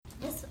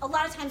a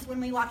lot of times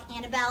when we walk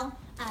Annabelle,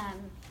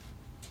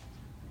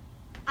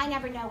 I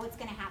never know what's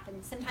going to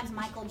happen. Sometimes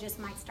Michael just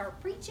might start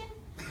preaching.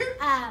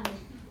 A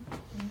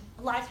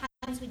lot of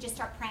times we just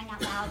start praying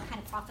out loud,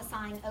 kind of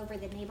prophesying over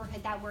the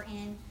neighborhood that we're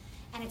in.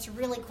 And it's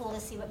really cool to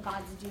see what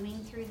God's doing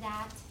through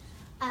that.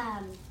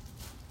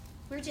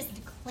 We're just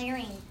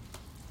declaring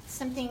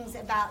some things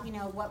about,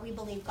 what we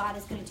believe God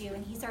is going to do.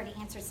 And he's already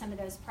answered some of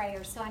those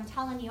prayers. So I'm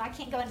telling you, I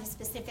can't go into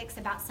specifics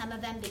about some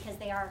of them because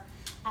they are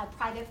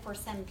private for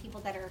some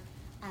people that are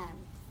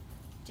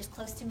just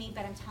close to me.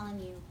 But I'm telling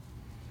you,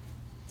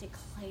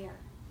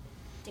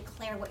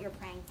 declare what you're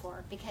praying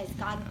for, because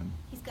God,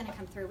 he's going to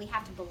come through. We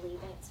have to believe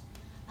it.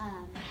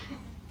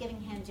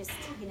 Giving him just,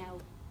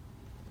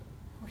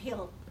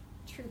 real,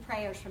 true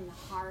prayers from the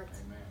heart.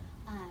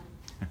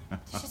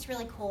 It's just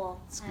really cool.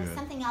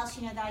 Something else,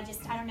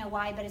 that I don't know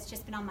why, but it's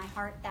just been on my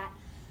heart that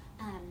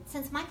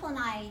since Michael and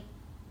I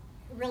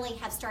really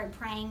have started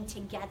praying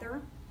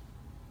together,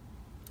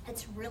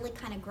 it's really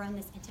kind of grown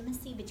this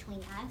intimacy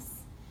between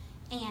us,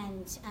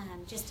 and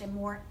just a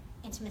more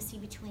intimacy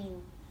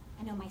between,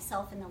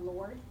 myself and the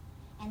Lord.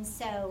 And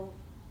so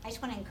I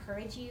just want to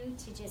encourage you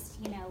to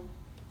just,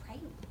 pray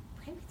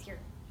with your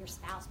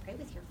spouse, pray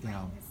with your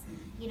friends.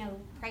 Yeah.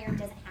 Prayer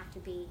doesn't have to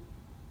be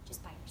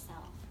just by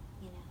yourself,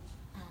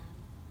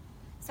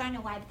 So I don't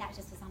know why, but that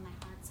just was on my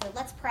heart. So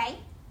let's pray,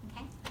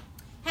 okay?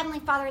 Heavenly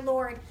Father,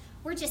 Lord,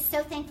 we're just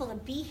so thankful to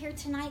be here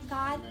tonight,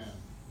 God. Amen.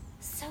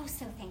 So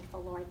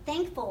thankful, Lord.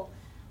 Thankful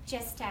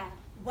just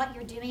what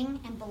you're doing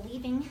and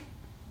believing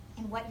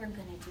in what you're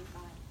going to do,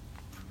 God.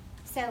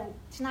 So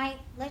tonight,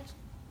 let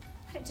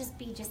it just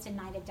be just a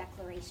night of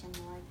declaration,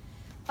 Lord.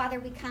 Father,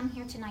 we come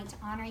here tonight to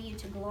honor you,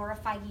 to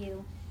glorify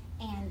you,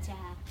 and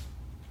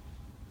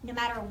no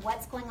matter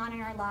what's going on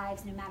in our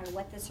lives, no matter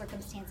what the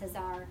circumstances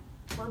are,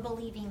 we're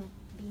believing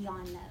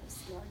beyond those,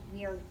 Lord.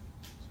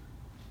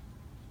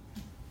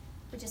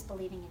 We're just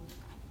believing in you,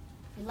 God.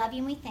 We love you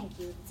and we thank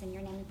you. It's in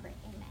your name we pray.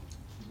 Amen.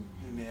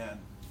 Amen.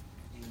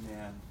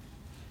 Amen.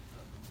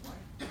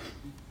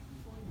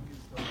 Before you get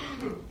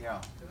started,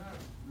 yeah. Can I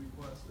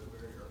request a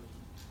very urgent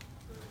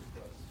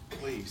request?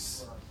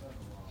 Please. For our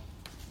son-in-law.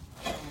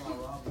 Our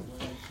son-in-law Robbie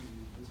went into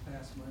this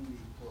past Monday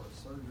for a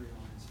surgery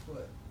on his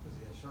foot because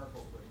he has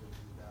Charcot foot because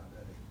he's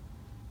diabetic.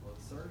 Well,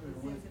 the surgery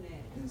went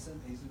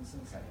he's in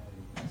Cincinnati.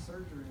 And the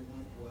surgery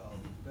went well,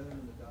 better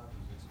than the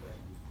doctors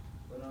expected.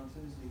 But on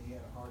Tuesday he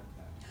had a heart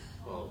attack.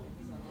 Oh.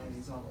 And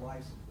he's on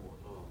life support.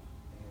 Oh.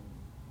 And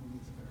he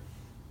needs a nurse.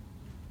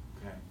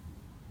 Okay.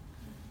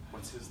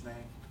 What's his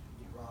name?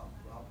 Rob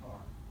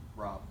Parr.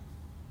 Rob.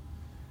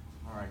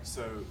 All right,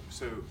 so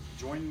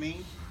join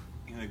me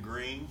in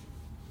agreeing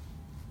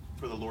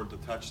for the Lord to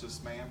touch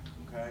this man,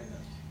 okay?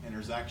 And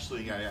there's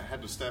actually, I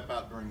had to step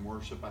out during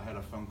worship. I had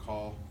a phone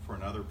call for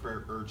another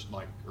prayer,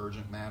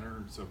 urgent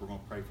matter, so we're going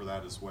to pray for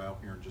that as well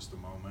here in just a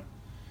moment.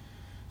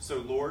 So,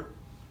 Lord,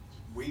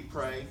 we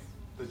pray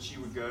that you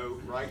would go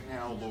right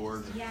now,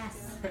 Lord.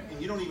 Yes. And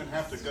you don't even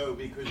have to go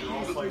because you're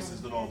all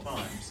places at all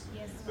times.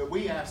 Yes. But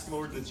we ask,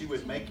 Lord, that you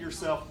would make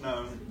yourself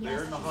known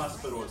there in the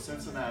hospital at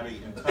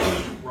Cincinnati and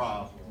touch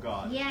Rob,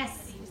 God.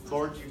 Yes.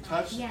 Lord, you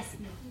touched. Yes.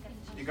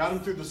 You got him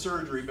through the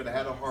surgery, but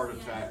had a heart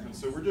attack. And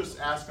so we're just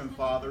asking,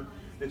 Father,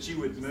 that you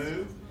would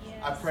move.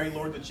 I pray,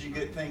 Lord, that you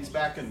get things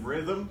back in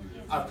rhythm.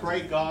 I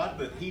pray, God,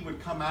 that he would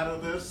come out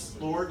of this.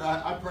 Lord,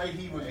 I pray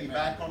he would be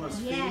back on his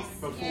feet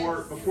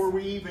before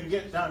we even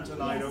get done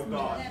tonight, oh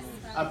God.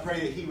 I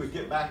pray that he would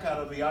get back out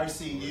of the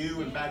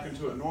ICU and back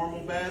into a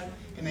normal bed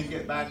and then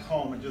get back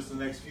home in just the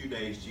next few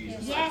days,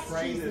 Jesus. I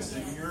pray this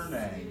in your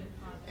name.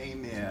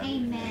 Amen.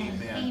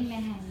 Amen.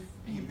 Amen.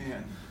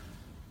 Amen.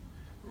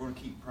 We're going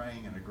to keep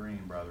praying and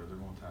agreeing, brother. They're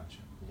going to touch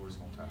him. The Lord's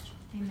going to touch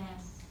him.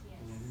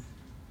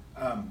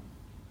 Amen.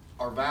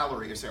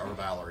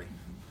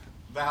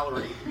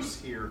 Valerie, who's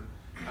here,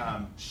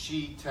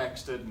 she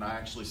texted, and I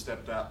actually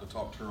stepped out to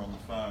talk to her on the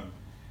phone.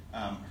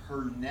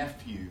 Her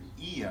nephew,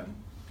 Ian,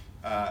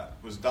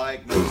 was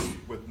diagnosed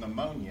with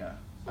pneumonia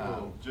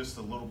just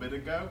a little bit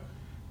ago,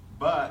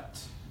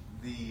 but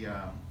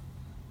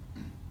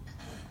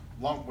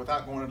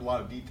without going into a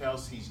lot of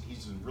details,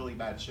 he's in really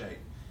bad shape,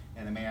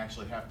 and they may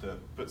actually have to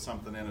put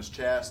something in his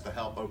chest to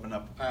help open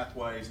up the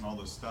pathways and all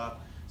this stuff.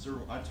 So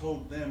I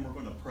told them we're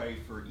going to pray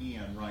for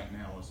Ian right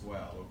now as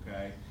well,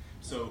 okay?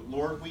 So,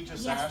 Lord, we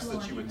just ask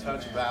that you would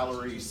touch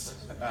Valerie's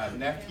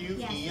nephew,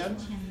 Ian.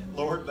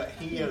 Lord, that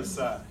he is,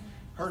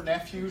 her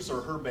nephews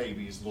are her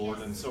babies, Lord.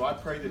 And so I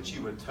pray that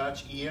you would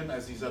touch Ian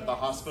as he's at the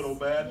hospital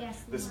bed,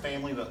 this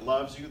family that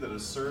loves you, that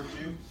has served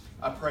you.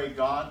 I pray,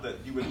 God, that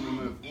you would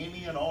remove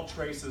any and all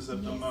traces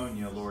of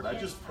pneumonia, Lord. I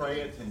just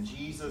pray it in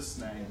Jesus'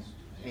 name.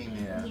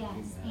 Amen.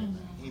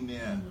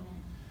 Amen.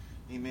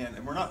 Amen.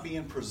 And we're not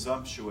being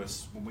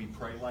presumptuous when we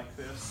pray like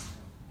this.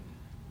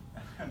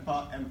 And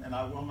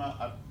I will not...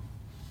 I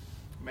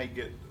may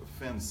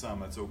offend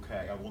some, it's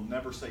okay. I will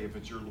never say if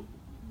it's your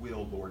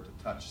will, Lord,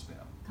 to touch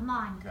them. Come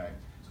on. Okay?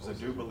 Because I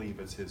do believe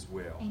it's his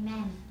will.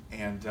 Amen.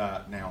 And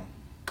now,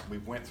 we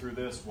went through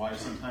this. Why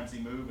sometimes he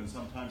moves and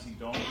sometimes he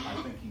don't.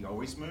 I think he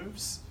always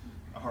moves.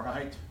 All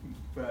right?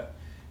 But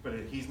but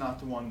he's not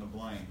the one to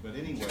blame. But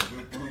anyway,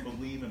 we're going to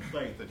believe in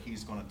faith that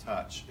he's going to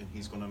touch and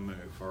he's going to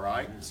move. All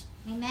right?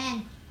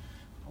 Amen.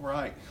 All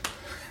right.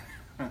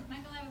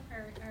 Michael, I have a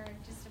prayer, or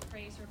just a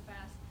praise real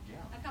fast. Yeah.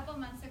 A couple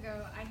months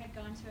ago, I had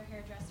gone to a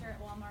hairdresser at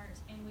Walmart,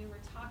 and we were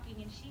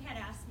talking, and she had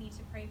asked me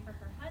to pray for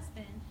her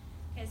husband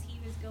because he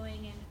was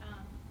going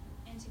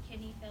into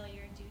kidney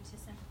failure due to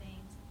some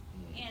things.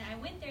 And I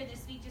went there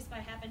this week just by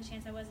happen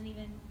chance. I wasn't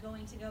even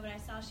going to go, but I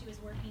saw she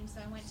was working,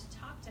 so I went to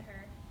talk to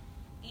her.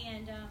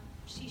 And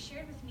she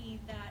shared with me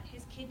that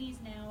his kidneys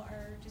now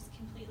are just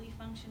completely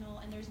functional,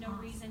 and there's no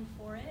reason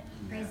for it.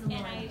 Praise the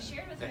And Lord. I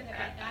shared with her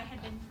that I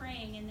had been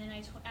praying, and then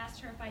I asked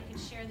her if I could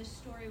share the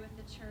story with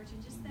the church,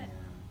 and just that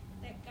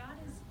God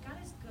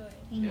is good.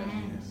 Amen.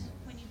 And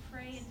when you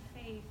pray in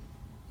faith,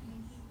 I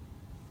mean,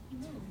 he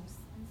moves.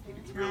 And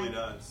so He really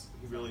does.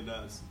 He really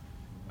does.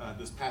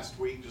 This past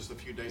week, just a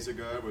few days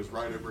ago, I was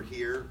right over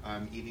here.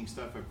 I'm eating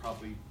stuff I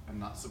probably am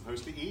not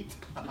supposed to eat.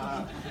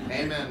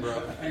 Amen,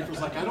 bro. April's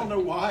like, I don't know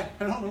why.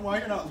 I don't know why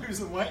you're not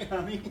losing weight,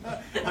 honey.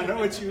 I know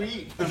what you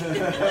eat.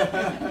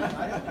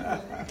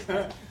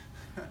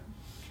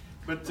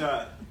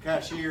 But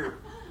cashier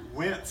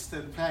winced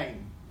in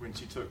pain when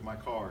she took my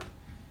card.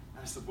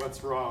 I said,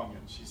 what's wrong?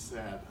 And she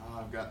said, oh,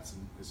 I've got some,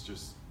 it's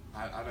just,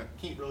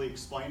 can't really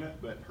explain it,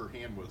 but her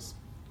hand was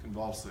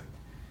convulsing.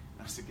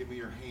 I said, give me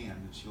your hand.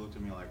 And she looked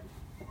at me like,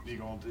 what are you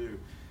going to do?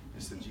 I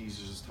said,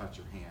 Jesus, just touch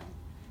your hand.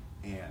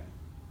 And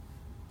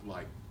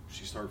like,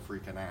 she started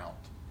freaking out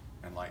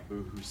and like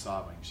boo-hoo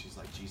sobbing. She's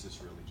like, Jesus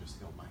really just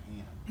healed my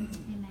hand.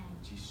 Amen.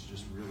 Jesus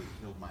just really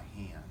healed my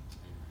hand.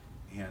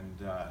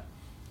 And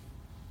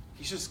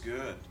he's just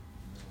good.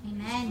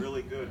 Amen. He's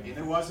really good. And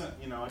it wasn't,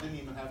 I didn't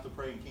even have to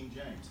pray in King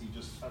James. He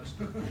just touched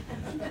her.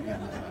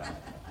 And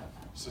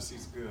it's just,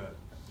 he's good.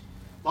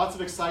 Lots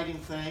of exciting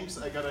things.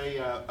 I got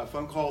a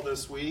phone call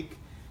this week.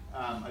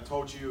 I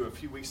told you a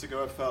few weeks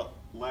ago I felt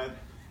led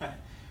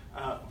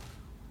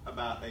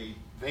about a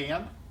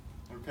van.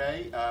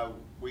 Okay,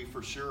 we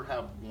for sure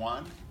have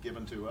one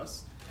given to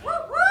us,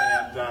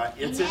 and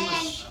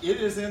it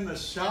is in the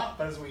shop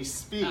as we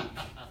speak.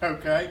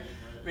 Okay,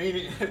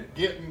 meaning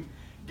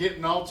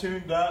getting all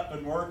tuned up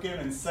and working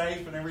and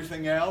safe and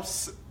everything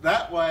else.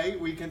 That way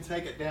we can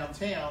take it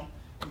downtown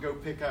and go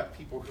pick up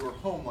people who are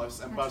homeless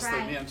and bust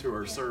them into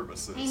our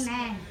services.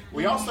 Amen.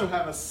 We also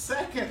have a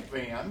second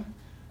van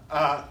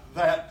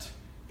that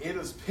it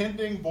is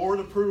pending board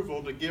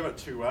approval to give it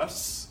to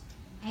us.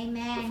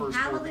 Amen. The first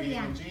board meeting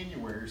Hallelujah. in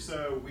January.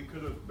 So we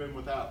could have been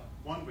without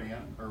one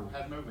van or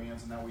had no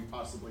vans, and now we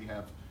possibly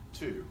have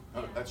two.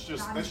 That's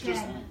just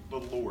the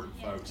Lord,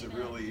 folks. It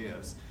really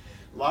is.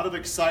 A lot of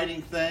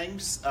exciting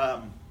things.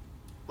 I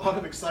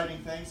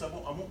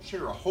won't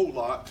share a whole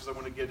lot because I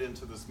want to get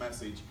into this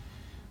message.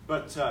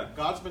 But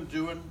God's been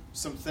doing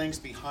some things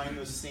behind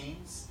the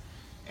scenes.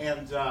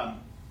 And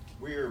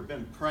we've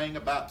been praying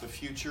about the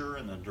future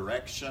and the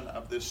direction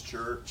of this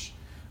church.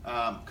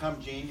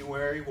 Come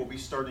January, we'll be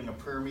starting a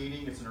prayer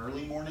meeting. It's an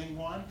early morning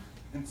one.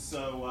 And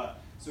so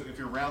if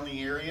you're around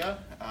the area,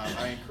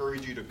 I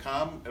encourage you to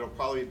come.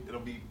 It'll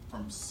be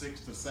from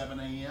 6 to 7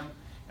 a.m.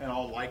 in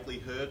all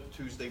likelihood,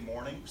 Tuesday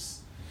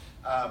mornings.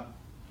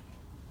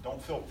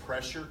 Don't feel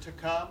pressure to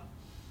come.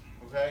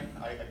 Okay?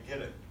 I get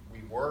it.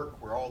 We work,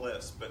 we're all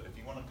this, but if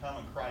you want to come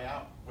and cry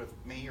out with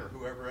me or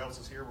whoever else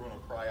is here, we're going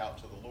to cry out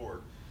to the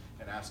Lord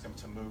and ask Him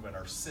to move in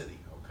our city,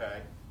 okay,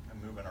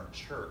 and move in our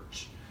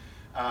church.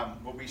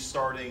 We'll be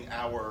starting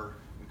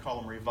we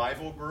call them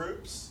revival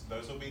groups.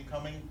 Those will be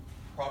coming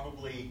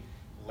probably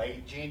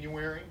late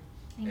January.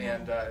 Amen.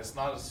 And it's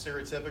not a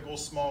stereotypical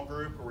small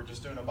group where we're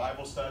just doing a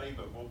Bible study,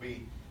 but we'll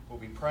be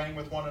praying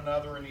with one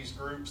another in these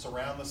groups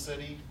around the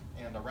city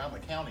and around the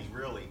county,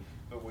 really.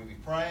 But we'll be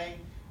praying.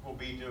 We'll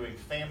be doing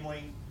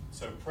family.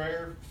 So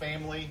prayer,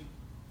 family,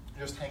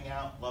 just hang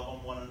out, love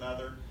on one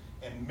another,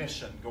 and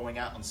mission, going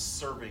out and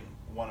serving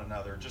one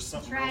another. Just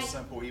something real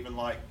simple, even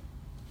like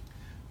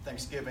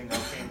Thanksgiving, our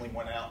family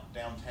went out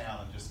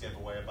downtown and just gave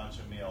away a bunch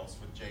of meals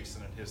with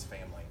Jason and his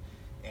family.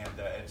 And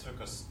it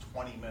took us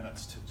 20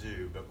 minutes to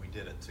do, but we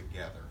did it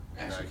together.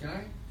 Actually,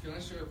 can I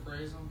share a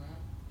praise on that?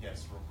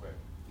 Yes, real quick.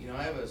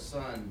 I have a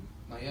son,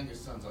 my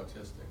youngest son's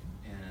autistic,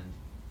 and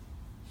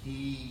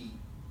he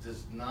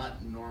does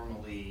not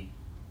normally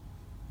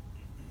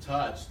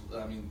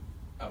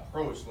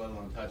approach, let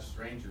alone touch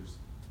strangers.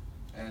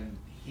 And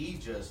he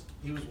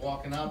was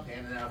walking up,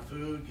 handing out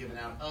food, giving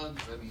out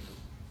hugs.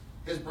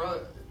 His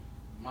brother,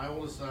 my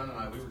oldest son and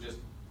I, we were just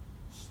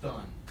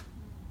stunned.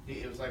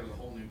 It was like it was a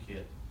whole new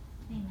kid.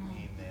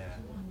 Amen.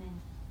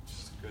 Amen.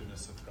 Just the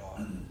goodness of God.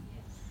 And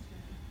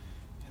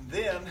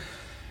then,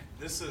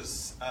 this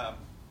is,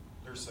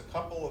 there's a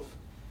couple of,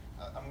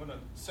 I'm going to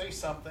say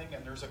something,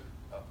 and there's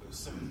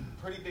some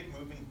pretty big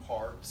moving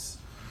parts.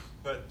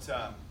 But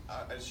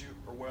as you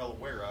are well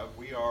aware of,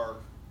 we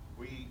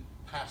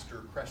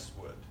pastor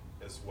Crestwood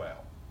as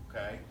well,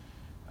 okay?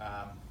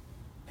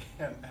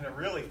 And I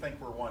really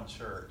think we're one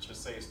church.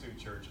 Just say it's two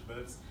churches, but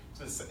it's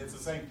the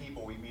same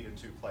people. We meet in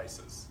two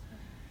places,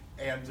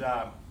 and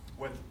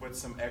with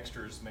some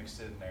extras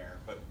mixed in there.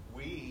 But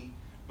we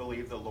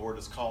believe the Lord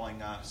is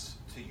calling us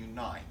to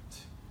unite.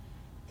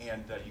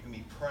 And you can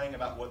be praying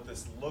about what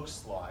this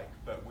looks like,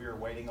 but we are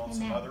waiting on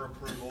some other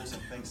approvals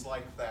and things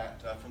like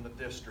that from the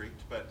district.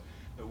 But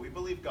we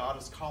believe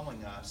God is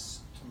calling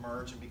us to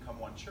merge and become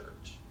one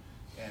church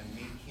and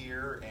meet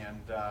here.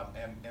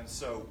 And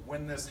so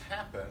when this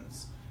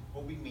happens,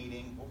 we'll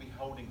be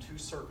holding 2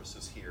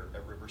 services here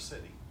at River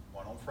City.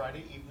 One on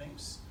Friday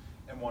evenings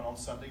and one on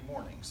Sunday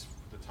mornings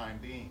for the time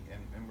being.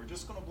 And we're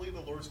just going to believe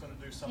the Lord's going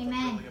to do something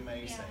really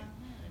amazing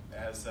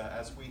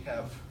as we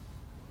have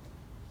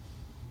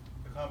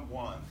become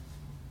one.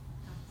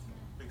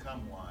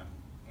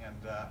 And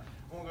I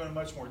won't go into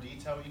much more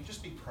detail. You can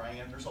just be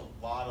praying. There's a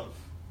lot of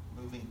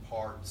moving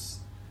parts,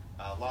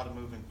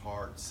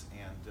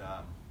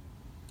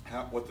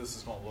 and what this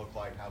is going to look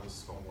like, how this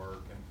is going to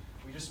work. And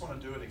we just want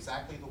to do it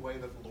exactly the way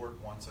that the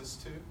Lord wants us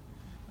to.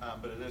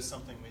 But it is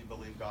something we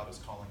believe God is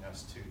calling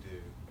us to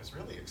do. It's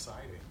really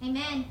exciting.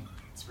 Amen.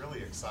 It's really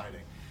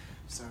exciting.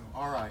 So,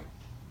 all right.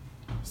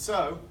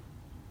 So,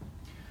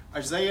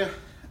 Isaiah,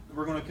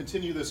 we're going to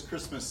continue this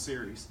Christmas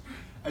series.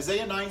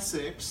 Isaiah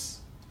 9:6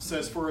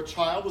 says, "For a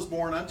child was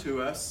born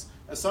unto us,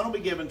 a son will be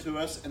given to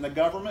us, and the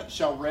government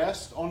shall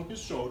rest on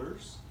his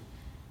shoulders.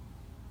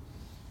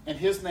 And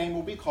his name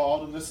will be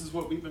called," and this is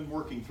what we've been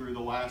working through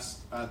the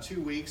last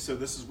 2 weeks, so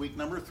this is week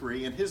number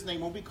 3, "and his name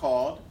will be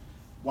called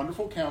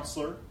Wonderful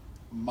Counselor,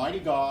 Mighty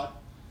God,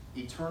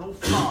 Eternal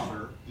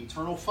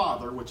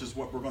Father," which is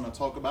what we're going to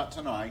talk about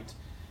tonight,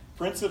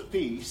 "Prince of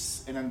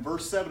Peace." And in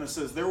verse 7 it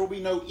says, "There will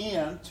be no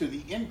end to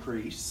the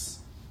increase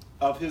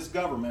of his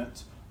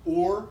government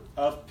or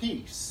of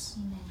peace.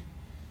 Amen.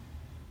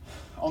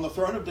 On the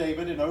throne of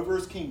David and over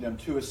his kingdom,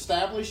 to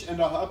establish and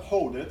to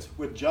uphold it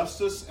with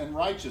justice and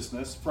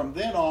righteousness from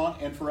then on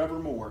and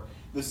forevermore.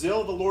 The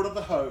zeal of the Lord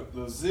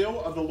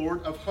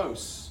of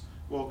hosts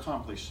will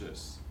accomplish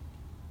this."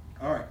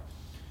 All right.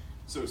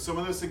 So some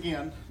of this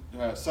again,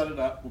 set it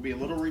up, will be a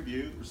little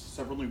review. There's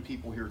several new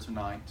people here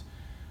tonight.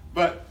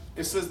 But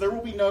it says there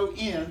will be no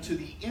end to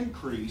the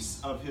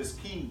increase of his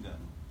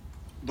kingdom.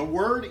 The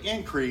word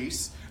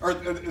increase, or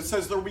it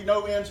says there will be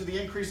no end to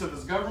the increase of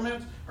his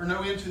government, or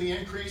no end to the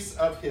increase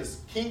of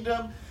his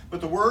kingdom. But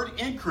the word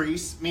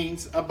increase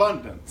means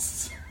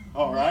abundance.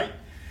 All right?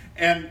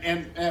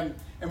 And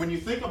when you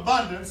think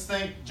abundance,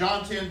 think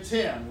John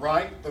 10:10,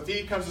 right? "The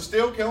thief comes to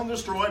steal, kill, and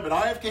destroy, but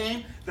I have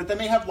came that they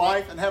may have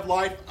life and have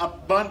life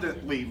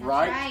abundantly,"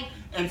 right? Right.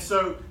 And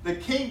so the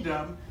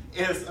kingdom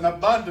is an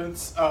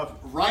abundance of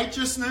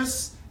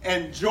righteousness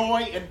and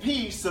joy and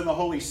peace in the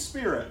Holy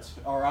Spirit.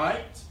 All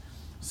right?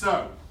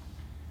 So,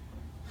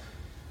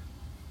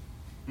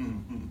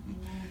 an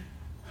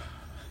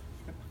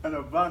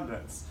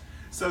abundance.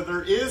 So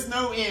there is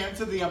no end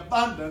to the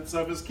abundance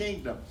of his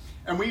kingdom.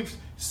 And we've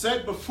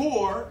said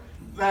before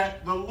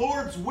that the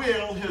Lord's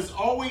will has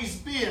always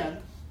been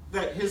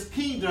that his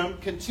kingdom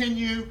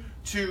continue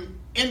to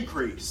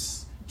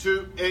increase,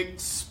 to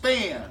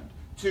expand,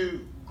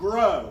 to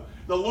grow.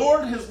 The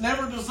Lord has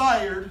never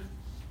desired,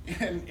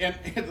 and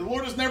the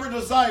Lord has never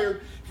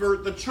desired for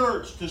the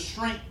church to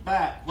shrink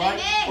back, right?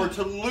 Amen. Or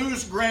to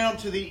lose ground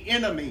to the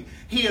enemy.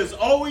 He has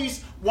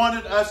always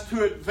wanted us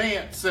to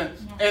advance.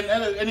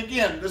 And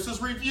again, this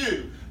is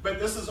review, but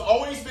this has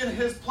always been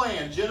his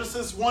plan.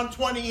 Genesis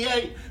 1:28,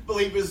 I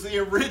believe, is the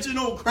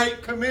original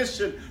Great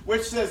Commission,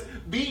 which says,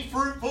 "Be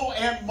fruitful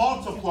and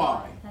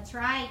multiply." That's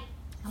right.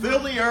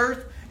 Fill the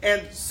earth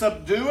and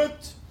subdue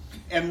it,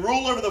 and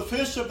rule over the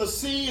fish of the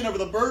sea and over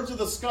the birds of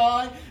the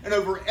sky and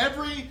over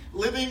every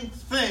living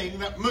thing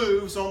that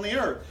moves on the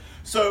earth.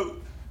 So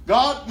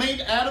God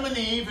made Adam and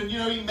Eve, and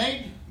he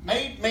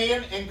made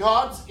man in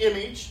God's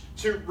image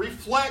to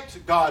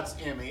reflect God's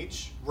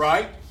image,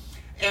 right?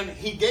 And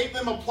he gave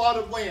them a plot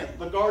of land,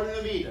 the Garden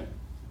of Eden.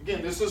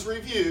 Again, this is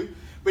review,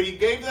 but he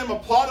gave them a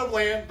plot of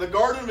land, the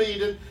Garden of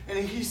Eden,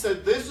 and he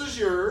said, "This is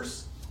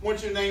yours. I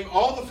want you to name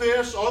all the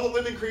fish, all the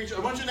living creatures. I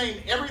want you to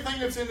name everything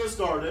that's in this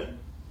garden.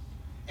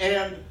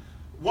 And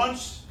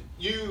once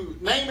you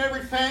name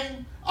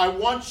everything, I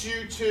want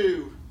you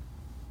to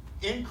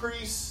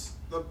increase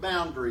the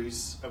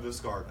boundaries of this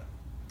garden."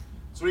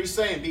 So what he's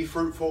saying, be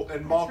fruitful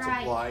and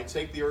multiply. Right.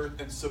 Take the earth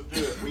and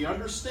subdue it. We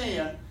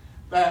understand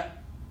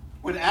that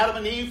when Adam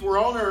and Eve were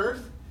on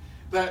earth,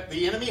 that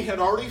the enemy had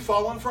already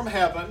fallen from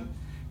heaven.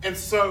 And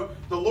so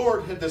the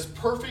Lord had this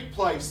perfect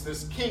place,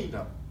 this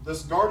kingdom,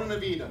 this Garden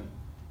of Eden.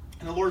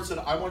 And the Lord said,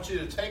 "I want you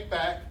to take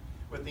back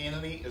what the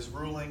enemy is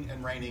ruling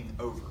and reigning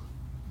over."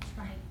 That's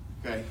right.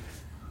 Okay?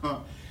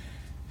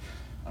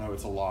 I know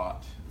it's a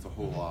lot. It's a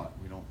whole lot.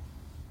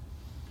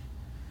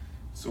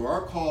 So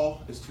our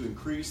call is to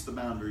increase the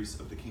boundaries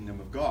of the kingdom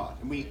of God.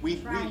 And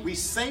we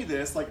say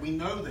this like we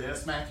know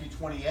this, Matthew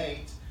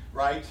 28,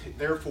 right?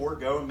 "Therefore,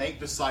 go and make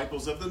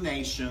disciples of the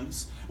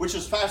nations," which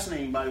is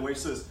fascinating, by the way.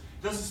 It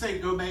doesn't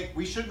say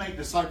we should make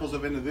disciples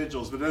of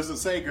individuals, but it doesn't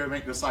say go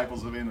make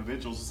disciples of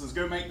individuals. It says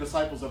go make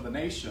disciples of the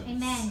nations.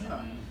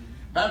 Amen.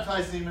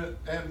 Baptizing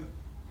them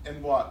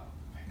in what?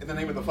 In the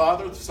name of the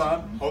Father, the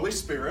Son, Holy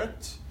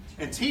Spirit.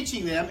 and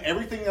teaching them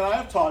everything that I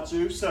have taught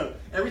you. So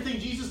everything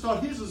Jesus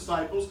taught his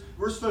disciples,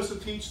 we're supposed to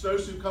teach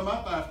those who come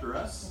up after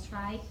us. That's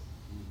right.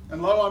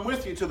 And lo, I'm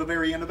with you to the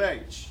very end of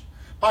age.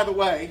 By the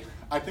way,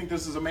 I think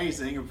this is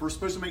amazing. If we're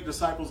supposed to make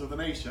disciples of the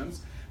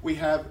nations, we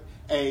have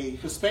a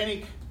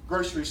Hispanic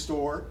grocery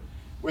store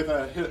with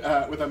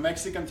a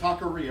Mexican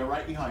taqueria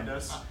right behind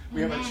us.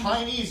 We have a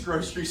Chinese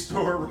grocery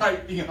store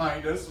right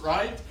behind us,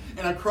 right?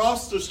 And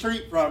across the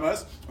street from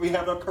us, we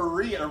have a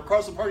Korean,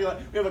 across the parking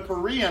lot, we have a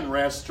Korean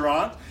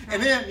restaurant.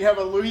 And then you have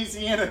a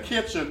Louisiana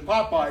Kitchen,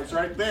 Popeyes,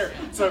 right there.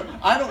 So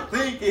I don't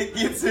think it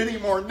gets any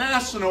more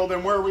national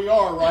than where we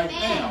are right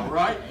now,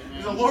 right?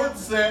 The Lord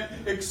said,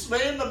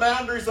 expand the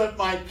boundaries of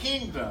my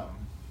kingdom.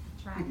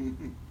 That's right.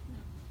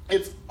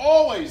 It's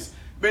always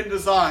been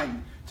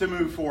designed to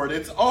move forward.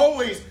 It's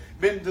always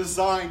been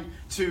designed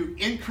to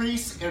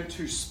increase and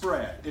to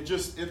spread. It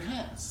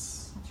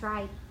has. That's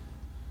right.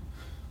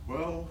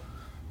 Well,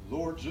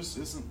 Lord just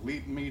isn't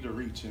leading me to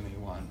reach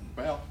anyone.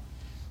 Well,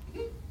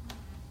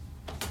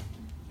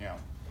 yeah.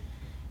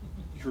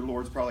 Your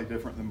Lord's probably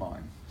different than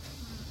mine.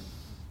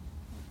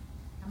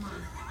 Come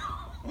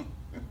on.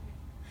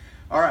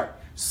 All right.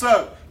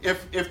 So,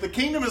 if the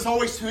kingdom is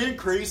always to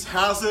increase,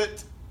 how's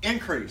it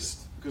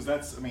increased? Because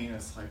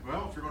it's like,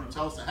 well, if you're going to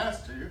tell us it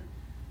has to,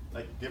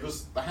 like, give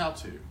us the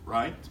how-to,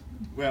 right?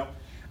 Well,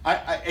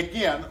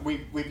 again,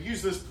 we've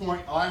used this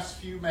point the last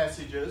few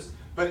messages,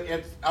 but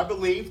I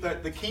believe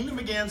that the kingdom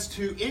begins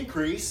to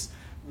increase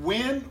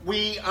when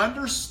we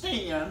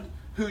understand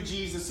who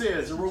Jesus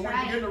is, and when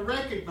we begin to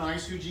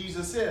recognize who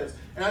Jesus is.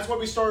 And that's what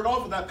we started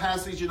off with that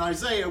passage in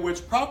Isaiah,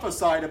 which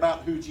prophesied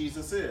about who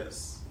Jesus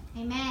is.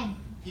 Amen.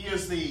 He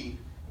is the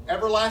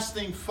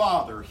everlasting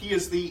Father. He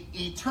is the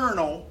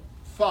eternal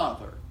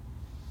Father.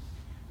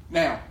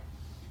 Now,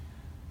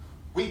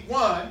 week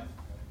 1,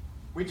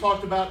 we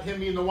talked about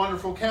him being the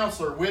wonderful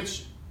counselor,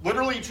 which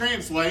literally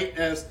translate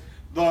as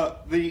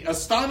the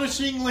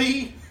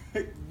astonishingly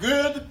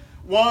good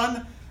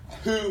one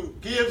who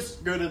gives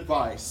good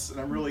advice. And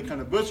I really kind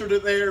of butchered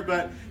it there,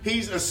 but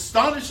he's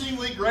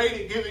astonishingly great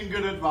at giving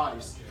good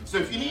advice. So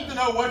if you need to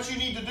know what you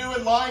need to do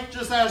in life,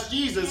 just ask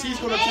Jesus. He's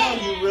going to tell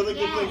you really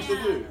good things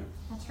to do.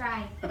 That's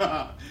right.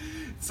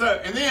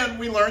 And then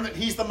we learn that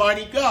he's the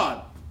mighty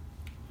God,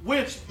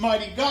 which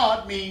mighty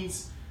God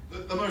means,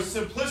 the most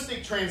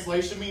simplistic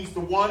translation means the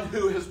one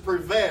who has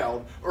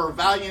prevailed, or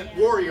valiant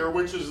warrior,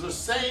 which is the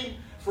same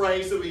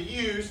phrase that we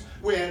used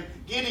when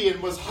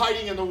Gideon was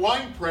hiding in the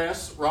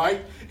winepress,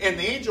 right? And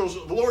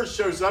the Lord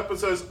shows up and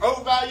says,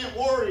 "Oh, valiant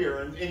warrior."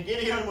 And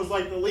Gideon was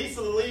like the least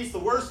of the least, the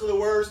worst of the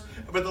worst,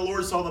 but the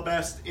Lord saw the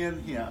best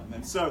in him.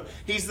 And so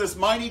he's this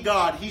mighty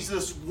God. He's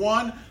this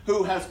one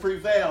who has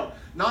prevailed.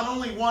 Not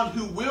only one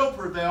who will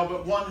prevail,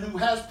 but one who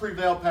has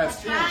prevailed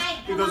past tense. Right.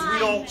 Because we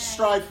don't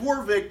strive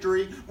for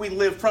victory, we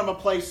live from a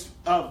place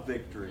of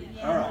victory.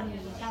 Yeah. All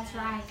right. That's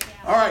right.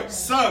 All right,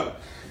 so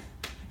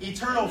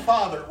Eternal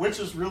Father, which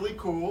is really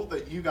cool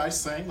that you guys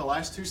sang the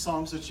last 2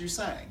 songs that you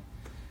sang.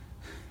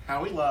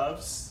 How He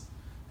Loves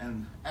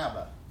and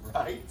Abba,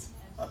 right?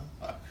 All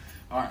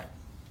right,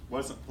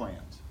 wasn't planned.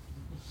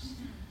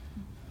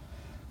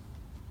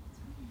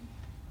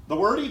 The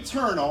word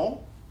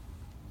eternal,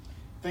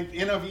 I think the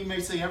NIV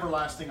may say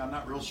everlasting, I'm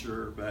not real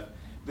sure, but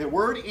the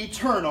word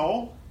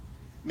eternal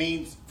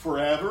means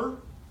forever.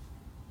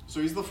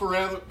 So He's the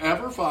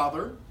forever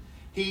Father.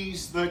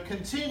 He's the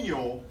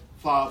continual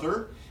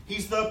Father.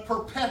 He's the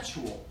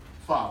perpetual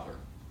Father.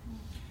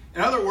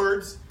 In other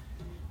words,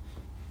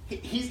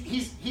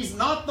 he's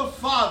not the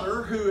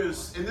Father who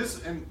is,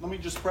 and let me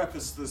just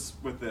preface this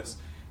with this,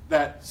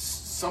 that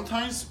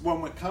sometimes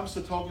when it comes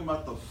to talking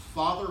about the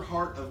Father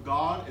heart of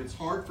God, it's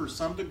hard for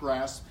some to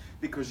grasp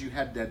because you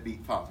had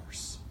deadbeat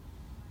fathers.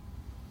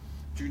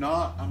 I'm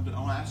going to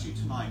ask you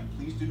tonight,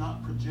 please do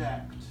not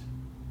project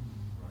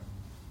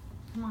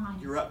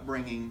your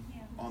upbringing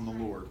on the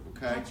Lord,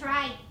 okay? That's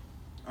right.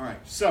 All right,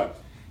 so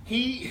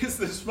He is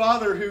this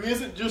Father who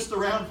isn't just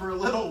around for a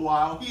little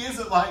while. He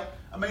isn't like,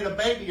 I made a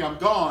baby, I'm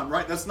gone,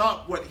 right? That's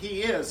not what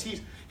He is.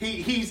 He's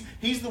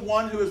the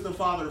one who is the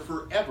Father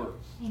forever.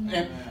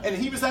 And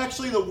He was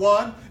actually the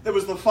one that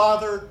was the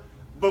Father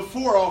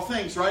before all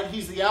things, right?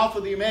 He's the Alpha,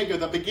 the Omega,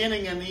 the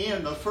beginning and the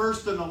end, the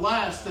first and the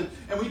last.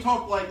 And we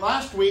talked like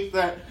last week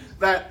that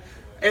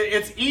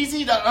it's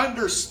easy to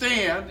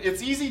understand.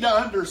 It's easy to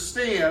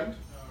understand.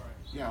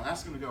 Yeah,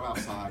 ask him to go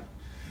outside.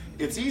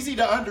 It's easy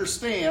to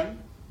understand.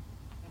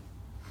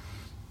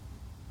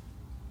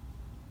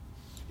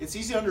 It's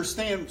easy to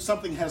understand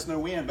something has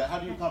no end, but how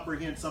do you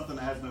comprehend something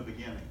that has no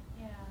beginning?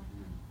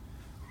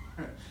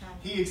 Yeah.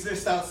 He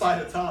exists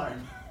outside of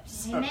time.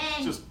 So Amen.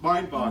 It's just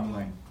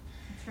mind-boggling.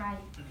 That's right.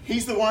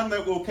 He's the one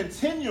that will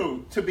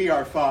continue to be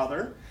our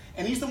Father,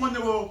 and He's the one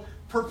that will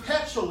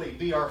perpetually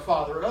be our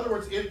Father. In other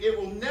words, it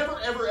will never,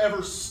 ever,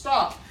 ever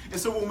stop. And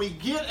so when we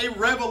get a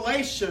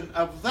revelation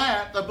of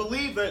that, I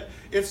believe that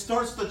it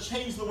starts to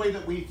change the way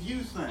that we view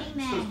things.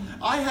 Amen.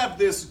 I have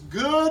this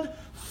good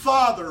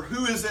Father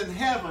who is in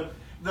heaven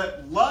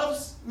that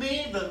loves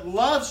me, that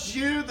loves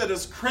you, that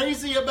is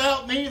crazy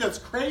about me, that's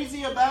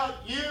crazy about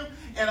you.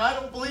 And I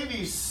don't believe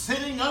he's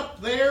sitting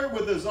up there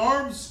with his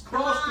arms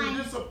crossed in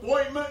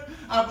disappointment.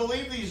 I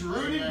believe he's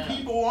rooting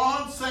people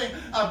on, saying,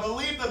 I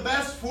believe the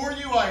best for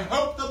you. I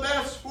hope the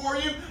best for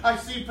you. I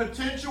see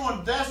potential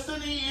and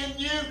destiny in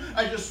you.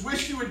 I just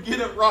wish you would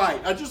get it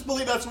right. I just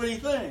believe that's what he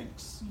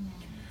thinks.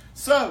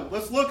 So,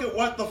 let's look at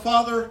what the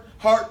Father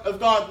heart of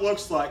God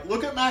looks like.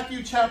 Look at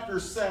Matthew chapter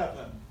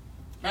 7.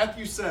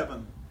 Matthew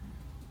 7.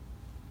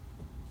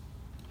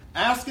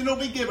 Ask and it'll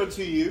be given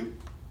to you.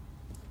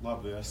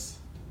 Love this.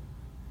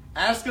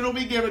 Ask and it'll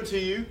be given to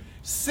you.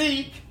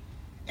 Seek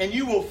and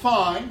you will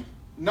find.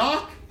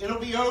 Knock and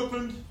it'll be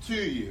opened to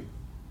you.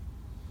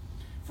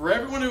 For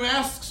everyone who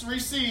asks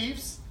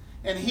receives,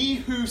 and he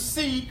who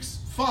seeks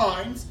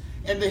finds,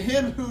 and to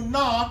him who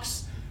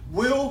knocks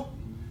will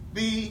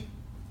be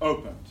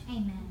opened.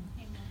 Amen.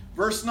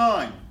 Verse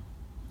 9.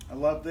 I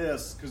love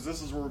this because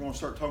this is where we're going to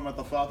start talking about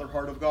the Father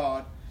heart of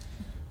God.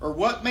 Or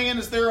what man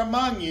is there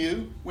among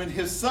you when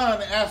his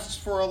son asks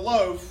for a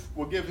loaf,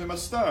 will give him a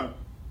stone?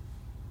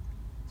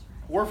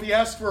 Or if he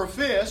asks for a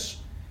fish,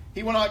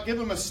 he will not give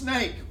him a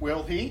snake,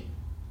 will he?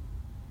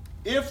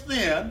 If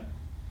then,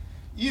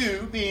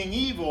 you, being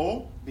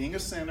evil, being a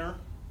sinner,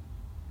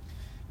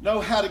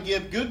 know how to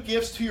give good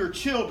gifts to your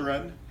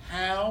children,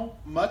 how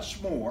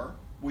much more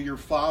will your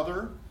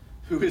Father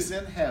who is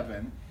in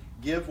heaven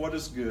give what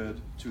is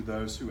good to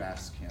those who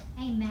ask him?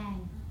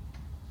 Amen.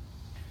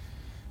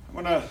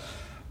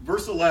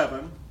 Verse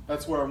 11,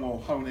 that's where I'm going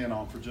to hone in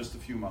on for just a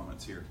few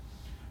moments here.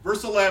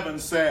 Verse 11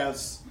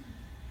 says,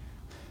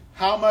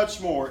 how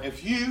much more,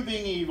 if you,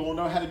 being evil,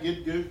 know how to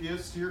give good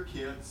gifts to your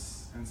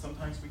kids, and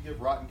sometimes we give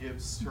rotten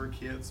gifts to our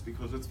kids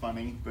because it's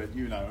funny, but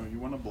you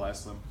want to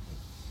bless them.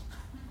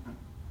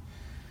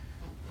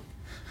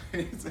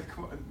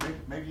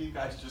 Maybe you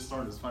guys just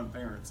aren't as fun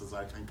parents as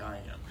I think I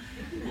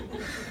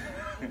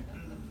am.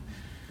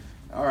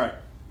 All right.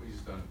 We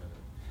just done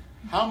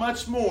better. How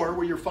much more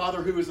will your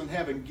Father who is in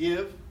heaven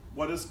give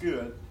what is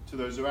good to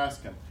those who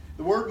ask him?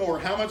 The word more,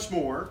 how much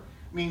more,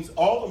 means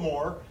all the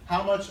more.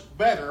 How much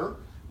better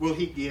will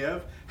he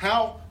give?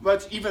 How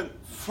much even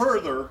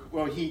further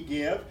will he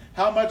give?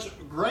 How much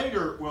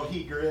greater will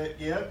he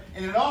give?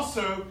 And it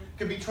also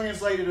can be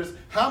translated as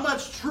how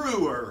much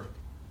truer.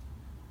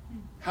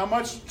 How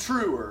much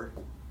truer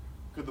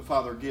could the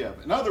Father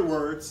give? In other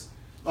words,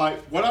 like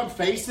what I'm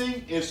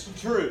facing is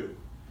true.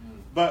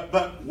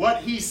 But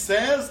what he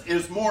says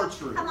is more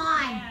true. Come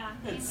on.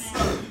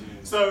 Yeah.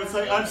 So it's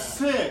like I'm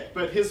sick,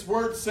 but his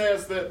word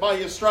says that by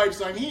his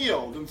stripes I'm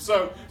healed. And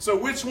so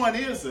which one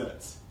is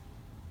it?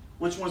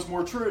 Which one's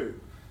more true?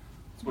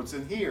 It's what's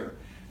in here.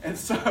 And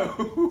so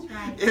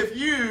right. If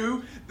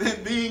you,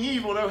 then being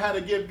evil, know how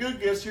to give good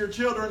gifts to your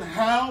children,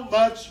 how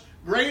much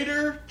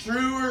greater,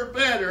 truer,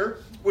 better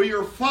will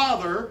your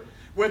Father,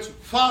 which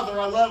Father,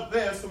 I love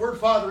this, the word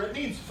Father, it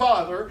means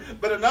Father,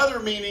 but another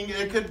meaning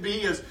it could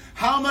be is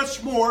how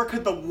much more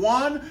could the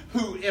one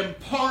who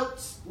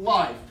imparts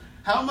life,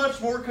 how much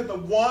more could the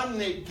one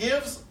that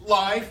gives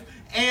life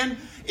and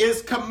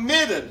is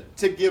committed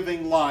to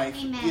giving life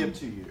give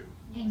to you?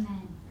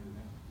 Amen.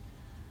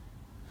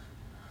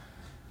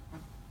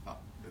 Oh,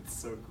 it's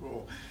so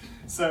cool.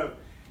 So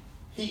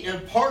he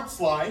imparts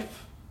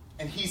life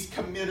and he's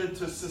committed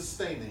to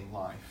sustaining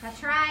life.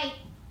 That's right.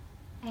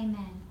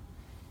 Amen.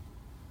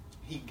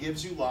 He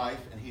gives you life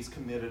and he's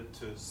committed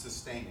to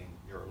sustaining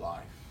your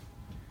life.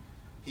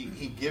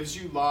 He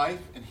gives you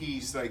life and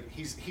he's like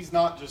he's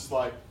not just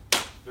like,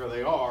 there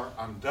they are,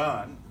 I'm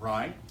done,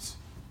 right?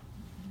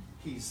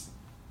 He's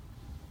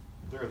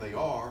there they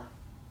are.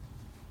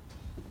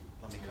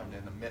 Let me come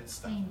in the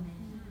midst of them.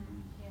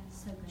 Amen.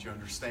 So good. Do you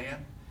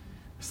understand?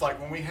 It's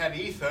like when we had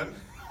Ethan,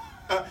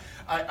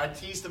 I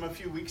teased him a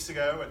few weeks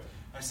ago and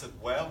I said,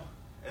 well,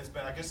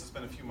 I guess it's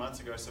been a few months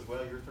ago. I said,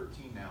 well, you're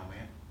 13 now,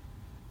 man.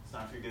 It's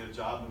time for you to get a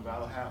job and move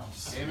out of the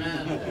house.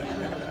 Amen.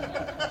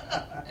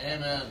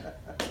 Amen.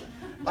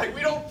 Like,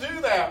 we don't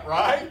do that,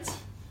 right?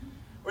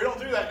 We don't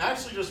do that. And I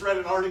actually just read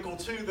an article,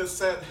 too, that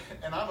said,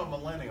 and I'm a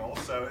millennial,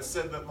 so it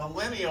said that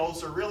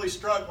millennials are really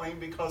struggling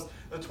because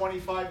the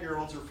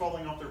 25-year-olds are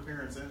falling off their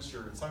parents'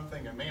 insurance. I'm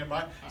thinking, man,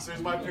 as soon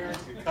as my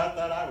parents could cut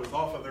that, I was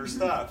off of their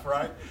stuff,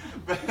 right?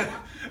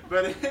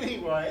 But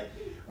anyway,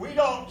 we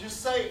don't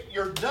just say,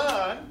 you're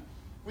done.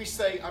 We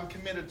say, I'm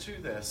committed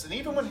to this. And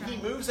even when he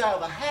moves out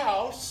of the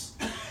house,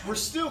 we're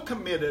still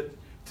committed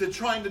to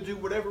trying to do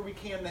whatever we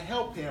can to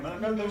help him. And I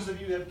know those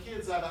of you who have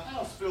kids out of the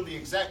house feel the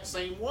exact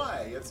same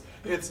way.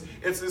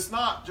 It's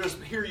not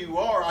just here you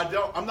are.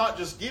 I'm not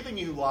just giving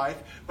you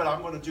life, but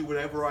I'm going to do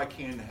whatever I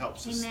can to help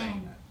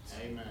sustain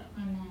it. Amen.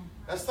 Amen.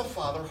 That's the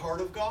Father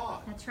heart of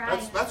God. That's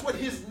right. That's what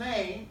his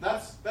name.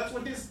 That's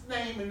what his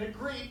name in the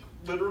Greek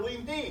literally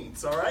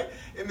means. All right.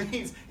 It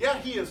means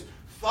he is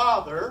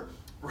Father,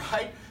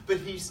 right? But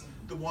he's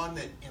the one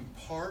that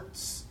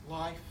imparts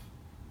life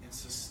and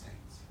sustains.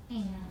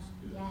 Amen.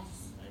 Yes.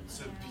 It's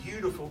a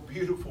beautiful,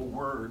 beautiful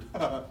word.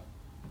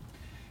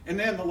 And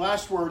then the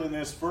last word in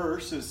this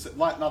verse is,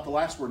 not the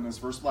last word in this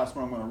verse, the last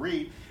one I'm going to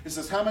read. It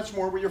says, how much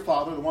more will your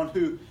Father, the one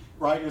who,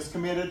 right, is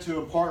committed to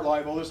impart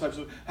life, all those types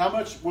of, how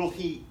much will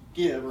he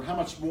give, or how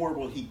much more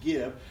will he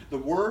give? The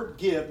word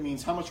give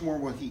means how much more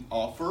will he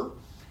offer?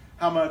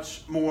 How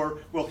much more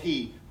will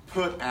he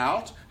put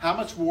out? How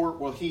much more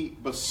will he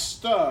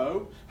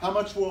bestow? How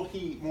much more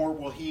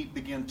will he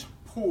begin to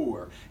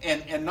pour?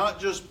 And not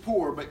just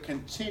pour, but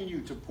continue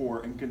to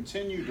pour and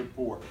continue to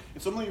pour.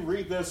 And so let me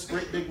read this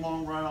great big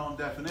long run-on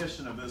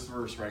definition of this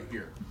verse right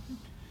here.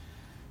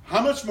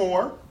 How much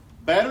more,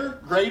 better,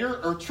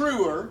 greater, or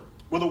truer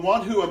will the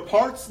one who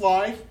imparts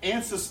life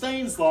and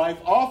sustains life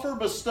offer,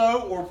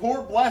 bestow, or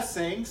pour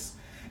blessings?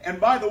 And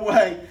by the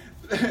way,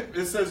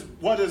 it says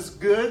what is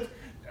good,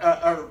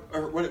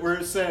 where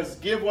it says,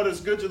 give what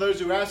is good to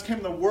those who ask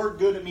him. The word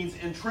good, it means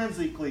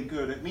intrinsically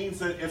good. It means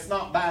that it's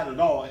not bad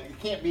at all. It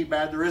can't be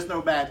bad. There is no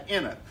bad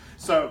in it.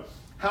 So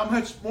how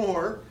much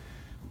more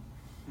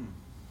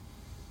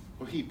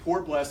will he pour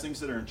blessings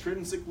that are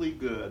intrinsically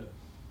good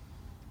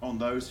on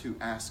those who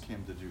ask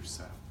him to do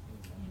so?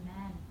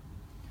 Amen.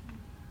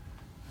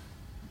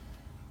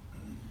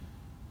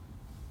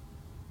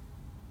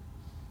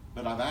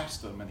 But I've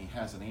asked him and he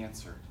hasn't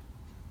answered.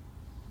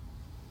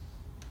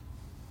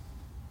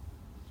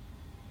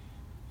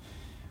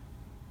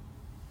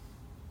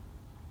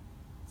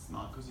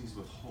 Not because he's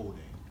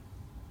withholding.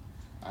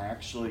 I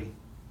actually,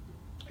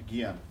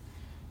 again,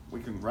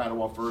 we can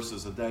rattle off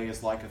verses. A day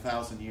is like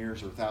 1,000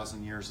 years, or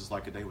 1,000 years is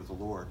like a day with the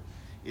Lord.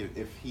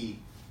 If he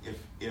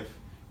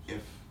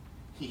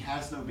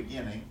has no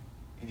beginning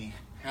and he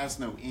has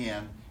no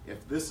end,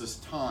 if this is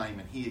time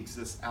and he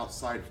exists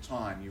outside of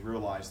time, you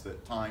realize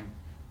that time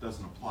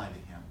doesn't apply to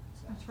him.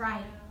 That's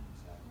right.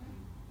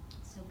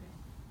 So good.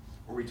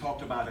 Or we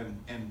talked about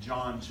in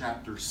John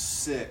chapter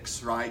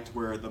 6, right,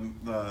 where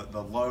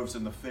the loaves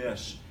and the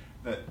fish,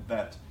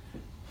 that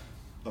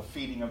the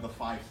feeding of the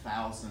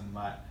 5,000,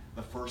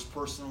 the first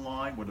person in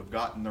line would have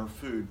gotten their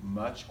food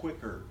much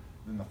quicker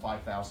than the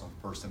 5,000th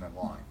person in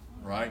line,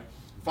 right?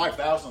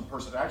 5,000th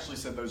person actually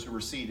said those who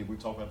were seated. We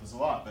talk about this a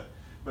lot,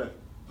 but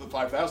the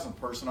 5,000th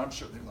person, I'm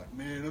sure they're like,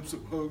 man, I'm so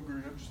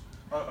hungry.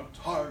 I'm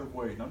tired of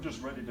waiting. I'm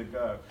just ready to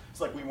go.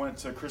 It's like we went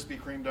to Krispy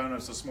Kreme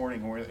Donuts this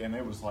morning, and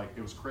it was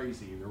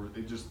crazy.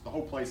 The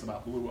whole place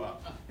about blew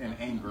up in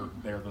anger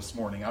there this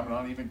morning. I'm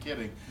not even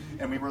kidding.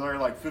 And we were there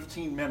like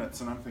 15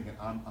 minutes, and I'm thinking,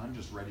 I'm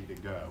just ready to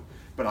go.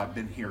 But I've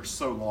been here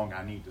so long,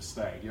 I need to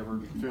stay. Do you ever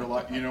feel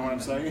like, you know what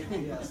I'm saying?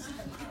 Yes.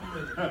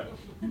 What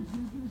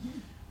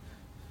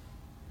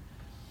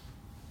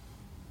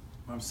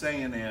I'm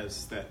saying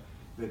is that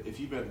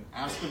if you've been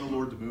asking the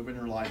Lord to move in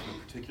your life in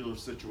a particular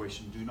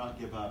situation, do not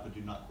give up and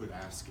do not quit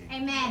asking.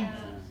 Amen.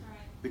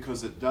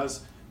 Because it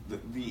does,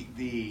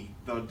 the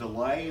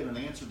delay in an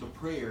answer to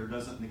prayer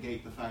doesn't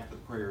negate the fact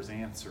that prayer is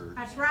answered.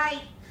 That's right.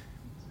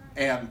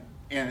 And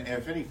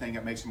if anything,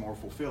 it makes it more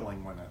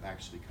fulfilling when it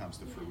actually comes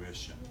to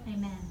fruition.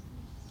 Amen.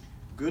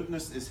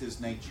 Goodness is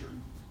his nature.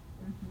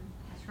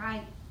 That's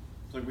right.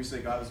 It's like we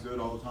say God is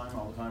good all the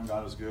time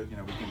God is good. You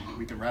know,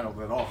 we can rattle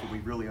that off, but we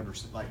really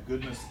understand, like,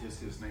 goodness is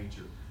his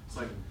nature. It's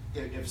like,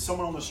 if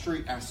someone on the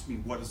street asks me,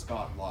 what is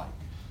God like?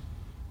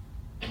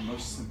 The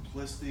most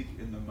simplistic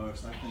and the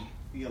most, I think,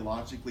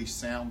 theologically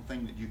sound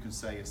thing that you can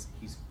say is,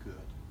 he's good.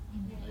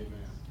 Amen.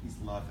 He's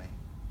loving.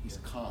 He's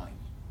kind.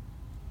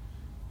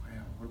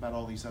 Well, what about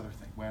all these other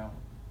things? Well,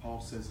 Paul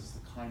says it's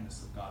the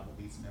kindness of God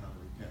that leads men unto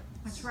repentance.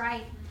 That's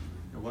right.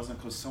 It wasn't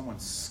because someone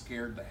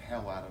scared the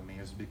hell out of me.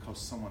 It was because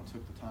someone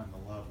took the time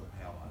to love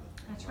the hell out of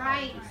me. That's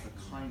right. It's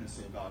the kindness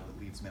of God that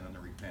leads men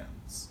unto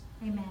repentance.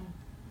 Amen.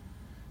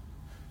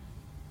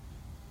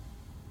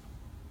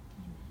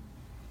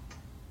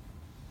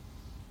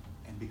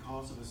 And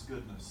because of his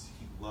goodness,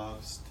 he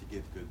loves to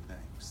give good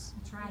things.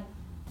 That's right.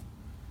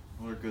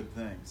 What are good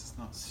things? It's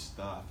not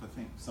stuff. I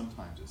think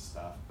sometimes it's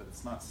stuff, but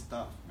it's not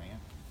stuff, man.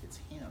 It's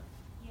him.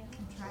 Yeah.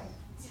 That's right.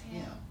 It's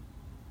him.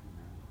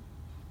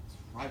 It's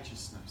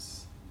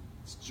righteousness.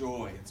 It's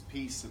joy. It's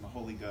peace in the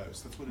Holy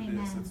Ghost. That's what it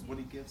is. That's what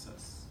he gives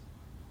us.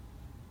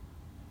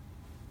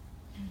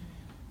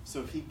 So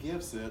if he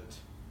gives it,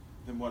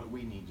 then what do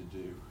we need to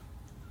do?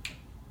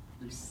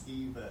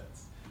 Receive it.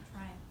 That's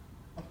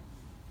right.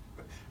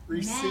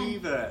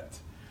 Receive it.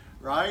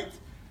 Right?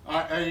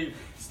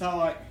 It's not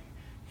like,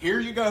 here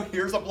you go,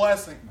 here's a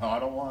blessing. No, I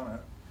don't want it.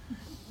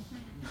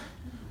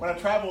 When I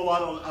travel a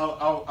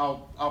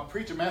lot, I'll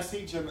preach a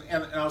message and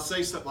I'll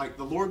say something like,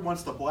 the Lord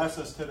wants to bless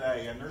us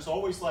today. And there's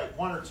always like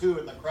one or two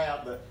in the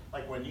crowd that,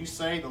 like, when you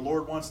say the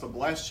Lord wants to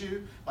bless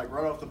you, like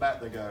right off the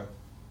bat they go,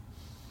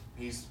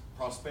 he's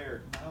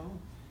prospered. No.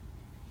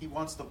 He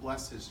wants to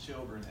bless his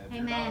children. If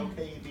you're not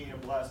okay being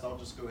blessed, I'll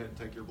just go ahead and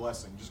take your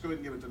blessing. Just go ahead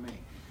and give it to me.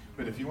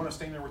 But if you want to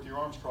stand there with your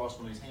arms crossed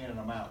when he's handing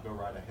them out, go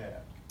right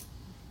ahead.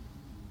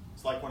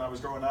 It's like when I was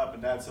growing up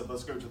and Dad said,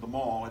 let's go to the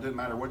mall. It didn't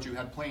matter what you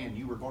had planned.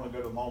 You were going to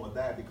go to the mall with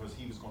Dad because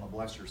he was going to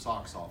bless your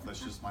socks off. That's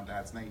just my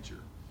dad's nature.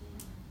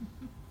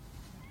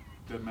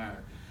 Doesn't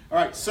matter. All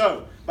right,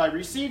 so by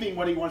receiving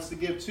what he wants to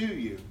give to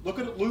you, look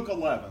at Luke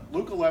 11.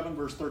 Luke 11,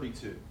 verse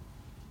 32.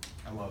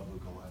 I love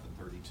Luke 11,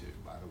 32,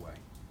 by the way.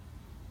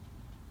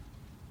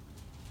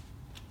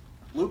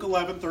 Luke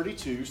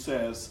 11:32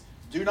 says,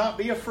 "Do not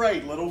be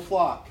afraid, little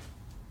flock,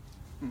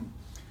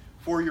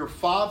 for your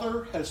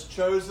Father has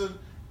chosen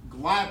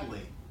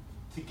gladly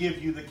to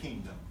give you the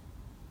kingdom."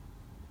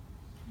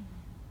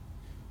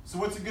 So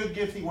what's a good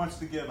gift he wants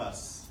to give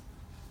us?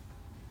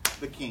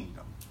 The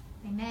kingdom.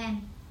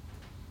 Amen.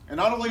 And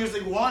not only does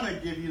he want to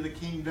give you the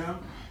kingdom,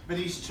 but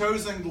he's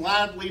chosen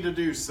gladly to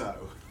do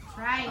so. That's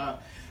right.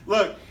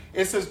 Look,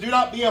 it says, "Do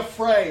not be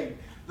afraid."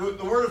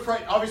 The word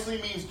afraid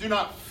obviously means do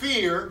not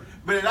fear,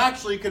 but it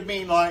actually could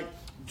mean like,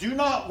 do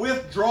not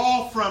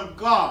withdraw from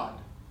God,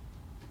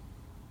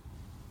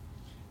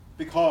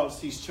 because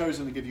he's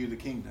chosen to give you the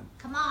kingdom.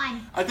 Come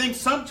on. I think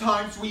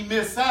sometimes we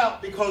miss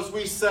out because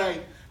we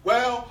say,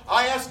 well,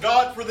 I asked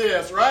God for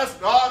this, or I asked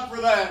God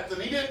for that,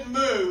 and he didn't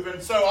move, and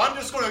so I'm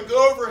just going to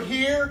go over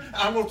here, and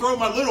I'm going to throw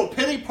my little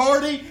pity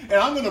party, and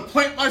I'm going to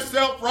plant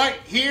myself right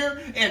here,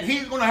 and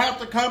he's going to have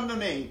to come to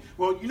me.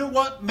 Well, you know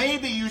what?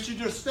 Maybe you should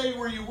just stay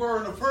where you were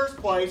in the first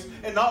place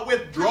and not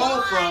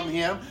withdraw from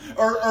him.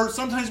 Or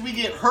sometimes we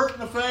get hurt in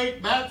the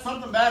faith,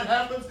 something bad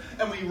happens,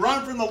 and we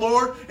run from the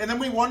Lord, and then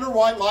we wonder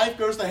why life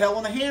goes to hell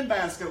in a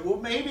handbasket. Well,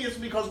 maybe it's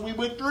because we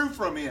withdrew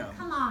from him.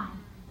 Come on.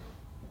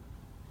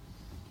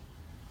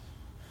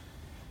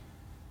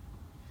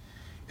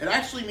 It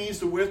actually means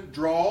to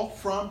withdraw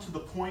from to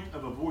the point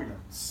of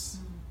avoidance.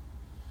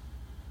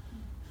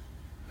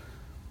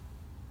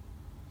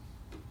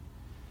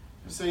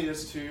 I say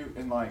this too,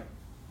 and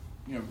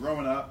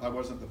growing up, I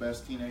wasn't the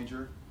best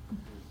teenager.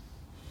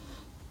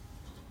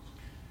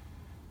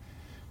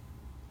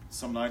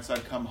 Some nights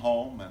I'd come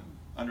home and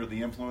under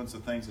the influence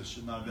of things I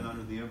should not have been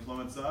under the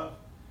influence of,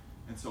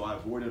 and so I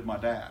avoided my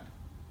dad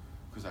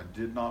because I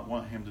did not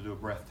want him to do a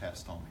breath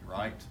test on me,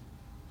 right?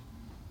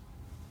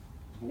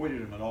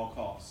 Avoided him at all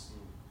costs.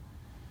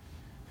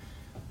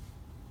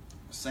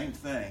 Same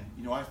thing,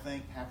 I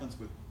think happens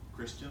with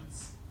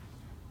Christians.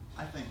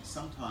 I think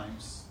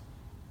sometimes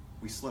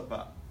we slip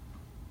up.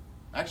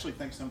 I actually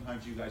think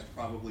sometimes you guys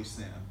probably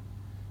sin.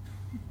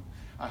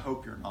 I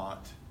hope you're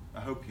not.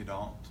 I hope you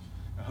don't.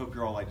 I hope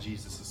you're all like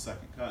Jesus'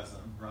 second cousin,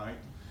 right?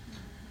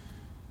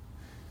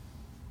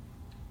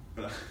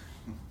 But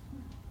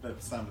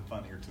that sounded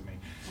funnier to me.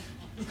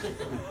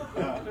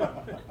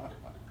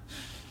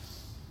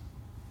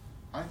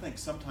 I think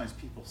sometimes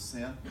people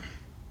sin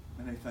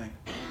and they think,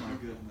 oh my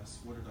goodness,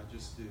 what did I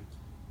just do?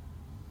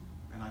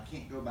 And I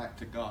can't go back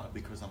to God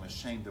because I'm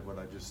ashamed of what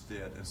I just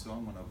did, and so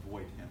I'm going to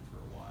avoid him for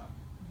a while.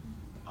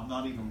 I'm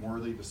not even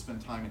worthy to spend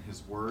time in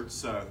his word,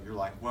 so you're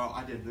like, well,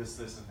 I did this,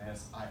 this, and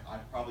this. I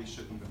probably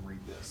shouldn't even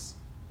read this.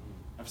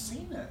 I've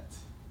seen it.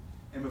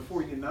 And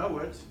before you know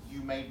it,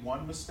 you made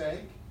one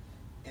mistake,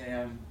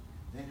 and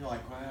then you're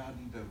like, well, I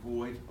need to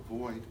avoid.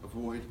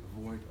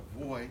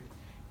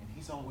 And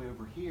he's all the way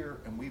over here,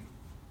 and we've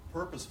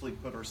purposefully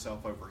put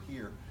ourselves over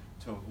here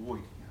to avoid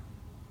him.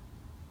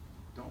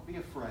 Don't be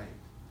afraid.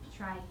 That's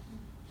right.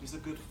 He's a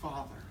good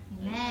father.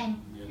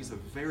 Amen. He's a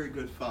very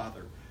good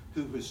father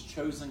who has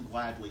chosen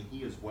gladly.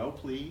 He is well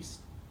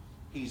pleased.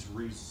 He's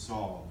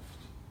resolved.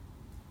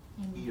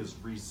 Amen. He is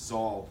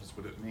resolved is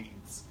what it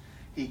means.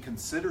 He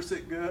considers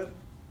it good,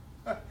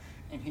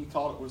 and he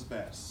thought it was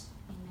best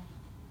Amen.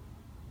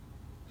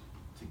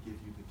 to give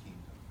you the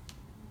kingdom.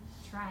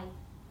 That's right.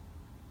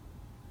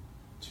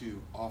 To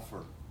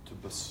offer, to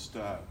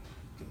bestow,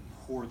 to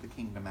pour the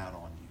kingdom out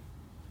on you.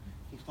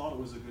 He thought it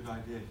was a good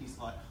idea. He's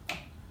like,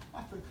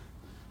 I think,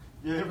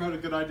 you ever had a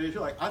good idea?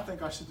 You're like, I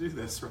think I should do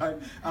this, right?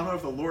 I don't know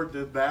if the Lord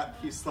did that.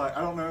 He's like,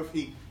 I don't know if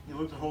he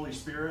looked at the Holy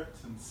Spirit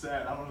and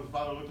said, I don't know if the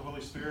Father looked at the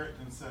Holy Spirit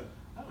and said,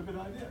 I have a good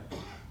idea.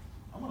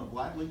 I'm going to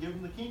gladly give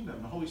him the kingdom.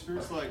 And the Holy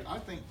Spirit's like, I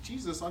think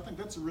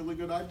that's a really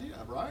good idea,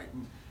 right?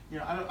 And,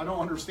 I don't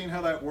understand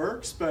how that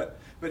works, but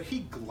he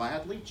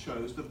gladly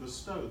chose to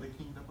bestow the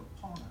kingdom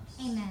upon us.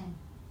 Amen.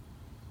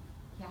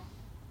 Yeah.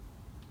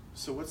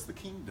 So what's the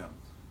kingdom?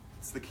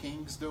 It's the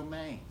king's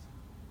domain,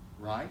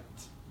 right?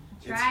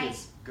 That's It's right.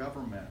 his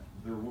government.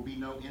 There will be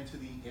no end to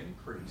the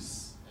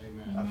increase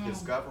Amen. of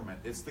his government.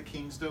 It's the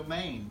king's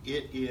domain.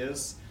 It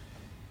is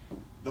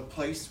the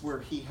place where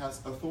he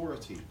has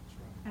authority.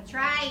 That's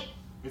right.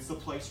 It's the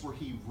place where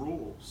he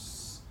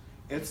rules.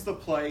 It's the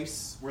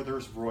place where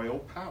there's royal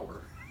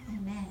power.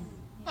 Amen.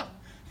 I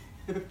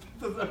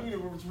mean,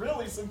 it was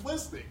really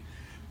simplistic.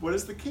 What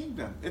is the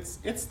kingdom?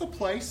 It's the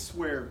place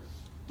where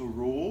the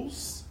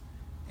rules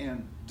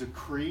and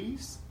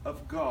decrees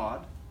of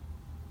God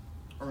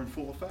are in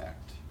full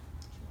effect.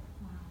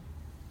 Wow.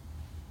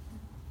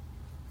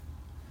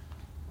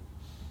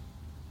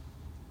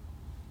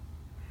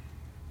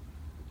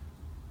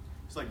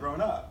 It's like growing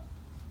up.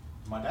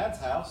 In my dad's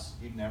house,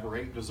 you never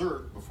ate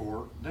dessert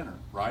before dinner,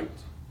 right?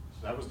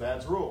 So that was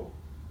Dad's rule.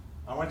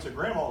 I went to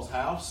Grandma's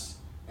house,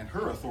 and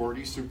her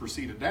authority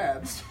superseded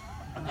Dad's.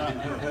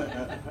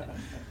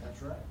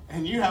 That's right.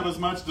 And you have as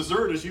much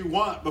dessert as you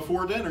want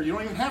before dinner. You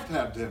don't even have to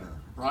have dinner,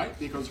 right?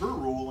 Because her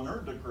rule and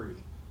her decree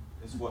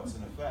is what's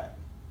in effect.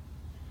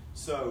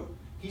 So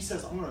he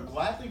says, I'm going to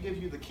gladly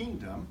give you the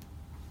kingdom.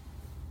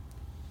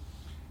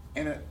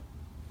 And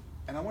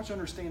I want you to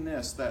understand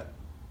this, that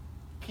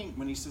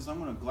when he says, I'm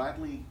going to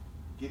gladly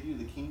give you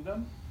the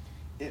kingdom,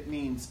 it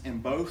means in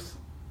both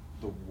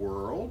the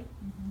world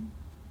and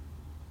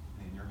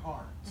in your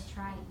heart. That's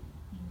right.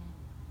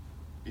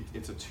 Amen.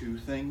 It's a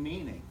two-thing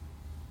meaning.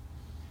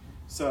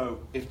 So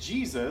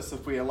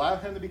if we allow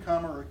him to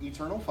become our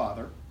eternal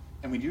Father,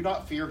 and we do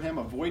not fear him,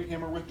 avoid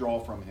him, or withdraw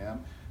from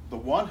him, the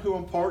one who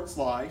imparts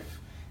life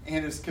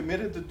and is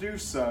committed to do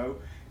so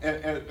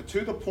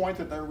to the point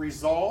that they're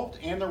resolved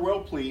and they're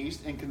well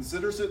pleased and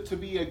considers it to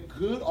be a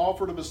good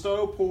offer to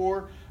bestow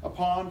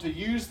upon, to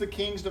use the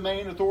king's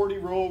domain, authority,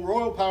 rule,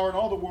 royal power in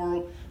all the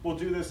world, will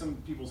do this in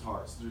people's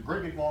hearts. There's a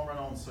great big long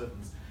run-on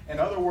sentence. In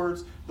other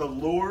words, the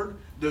Lord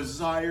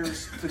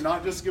desires to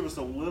not just give us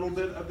a little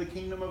bit of the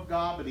kingdom of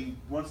God, but he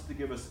wants to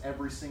give us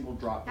every single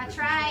drop of the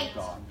kingdom of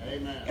God.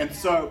 Amen. And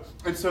so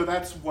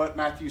that's what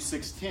Matthew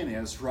 6:10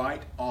 is,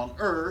 right? On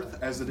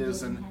earth as it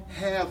is in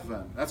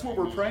heaven. That's what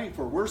we're praying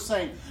for. We're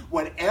saying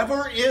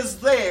whatever is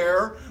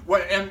there,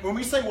 and when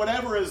we say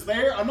whatever is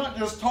there, I'm not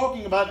just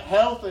talking about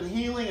health and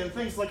healing and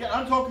things like that.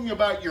 I'm talking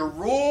about your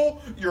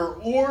rule, your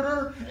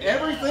order,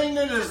 everything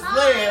that is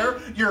there,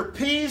 your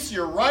peace,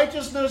 your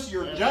righteousness,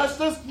 your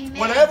justice,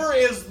 whatever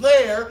is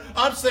there,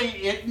 I'm saying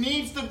it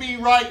needs to be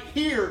right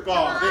here,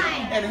 God.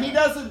 And he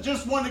doesn't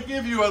just want to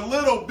give you a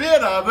little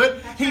bit of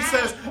it. He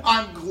says,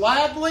 I'm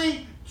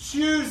gladly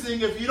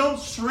choosing, if you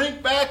don't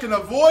shrink back and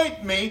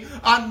avoid me,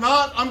 I'm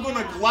going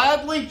to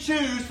gladly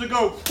choose to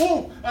go,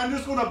 boom, I'm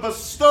just going to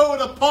bestow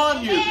it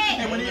upon you.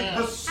 And when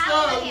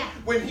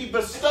he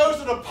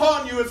bestows it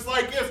upon you, it's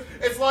like this.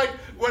 It's like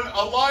when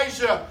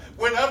Elijah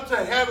went up to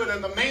heaven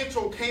and the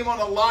mantle came on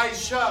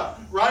Elisha,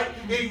 right?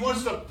 He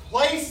wants to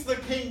place the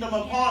kingdom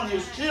upon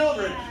his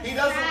children. He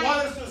doesn't want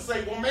us to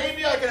say, well,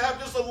 maybe I can have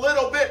just a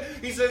little bit.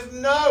 He says,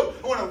 no,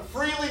 I want to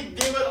freely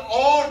give it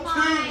all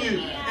to you.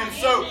 And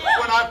so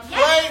when I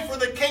pray for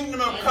the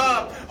kingdom of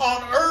God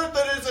on earth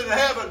that is in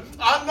heaven,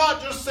 I'm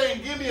not just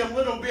saying, give me a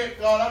little bit,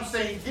 God. I'm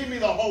saying, give me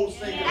the whole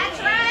thing. That's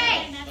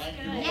right. That's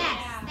good.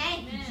 Yes.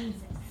 Thank you,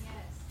 Jesus.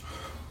 Yes.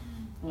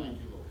 Thank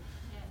you, Lord.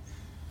 Yes.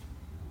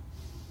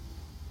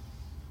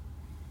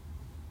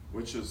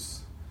 Which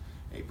is,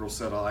 April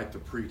said, I like to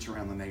preach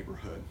around the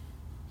neighborhood.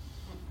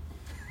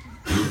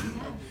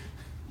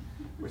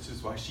 Which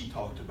is why she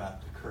talked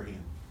about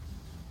decreeing.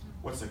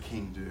 What's a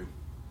king do?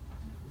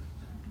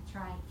 That's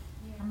right.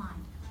 Come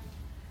on.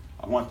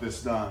 I want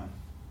this done.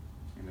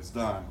 And it's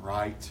done,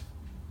 right?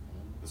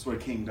 That's what a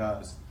king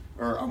does.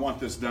 Or I want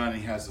this done, and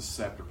he has a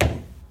scepter.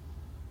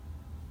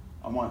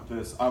 I want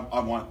this. I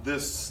want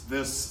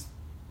this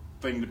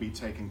thing to be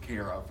taken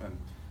care of. And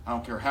I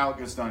don't care how it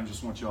gets done, I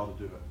just want you all to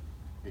do it.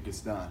 It gets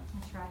done.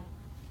 That's right.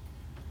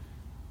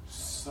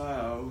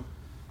 So,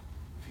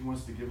 if he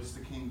wants to give us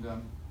the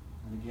kingdom,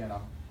 and again,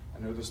 I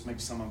know this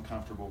makes some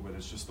uncomfortable, but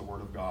it's just the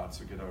word of God,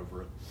 so get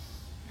over it.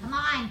 Come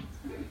on.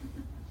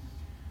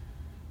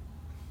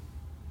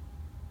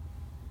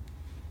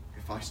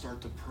 If I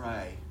start to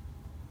pray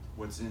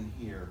what's in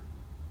here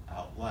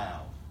out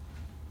loud,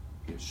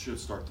 it should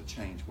start to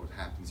change what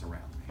happens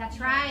around me. That's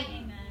right.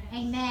 Amen.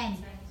 Amen.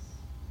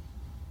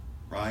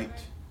 Right?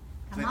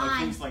 Come Like on.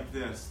 things like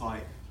this,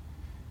 like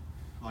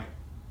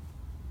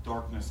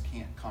darkness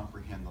can't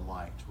comprehend the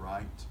light,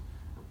 right?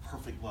 Or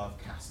perfect love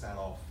casts out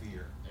all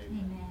fear.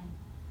 Amen.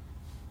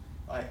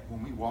 Like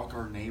when we walk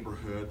our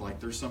neighborhood,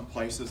 like there's some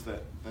places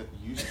that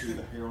used to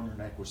the hair on your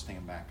neck would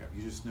stand back up.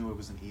 You just knew it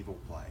was an evil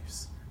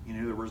place. You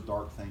knew there was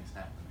dark things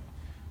happening.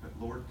 But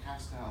Lord,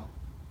 cast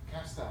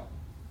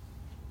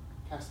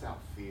out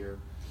fear,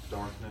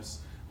 darkness.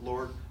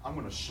 Lord, I'm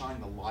going to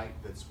shine the light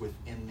that's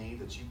within me,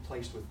 that you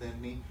placed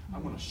within me.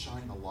 I'm going to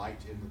shine the light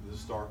into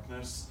this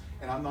darkness.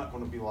 And I'm not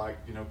going to be like,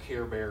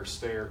 Care Bear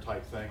stare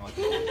type thing, like,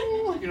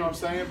 ooh, you know what I'm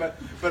saying?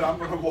 But I'm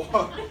going to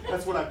walk.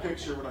 That's what I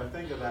picture when I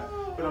think of that.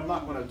 But I'm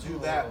not going to do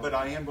that. But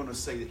I am going to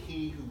say that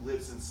he who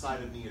lives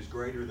inside of me is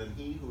greater than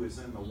he who is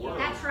in the world.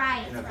 That's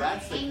right. And if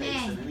that's the case,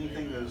 Amen. then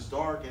anything that is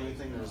dark,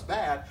 anything that is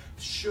bad,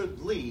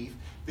 should leave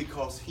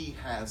because he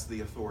has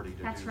the authority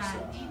to That's do right. so.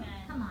 Amen.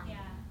 Come on. Yeah.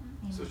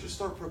 So just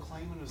start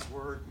proclaiming his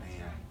word, man.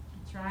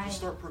 That's right. Just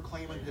start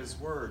proclaiming his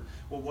word.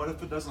 Well, what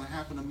if it doesn't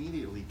happen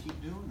immediately?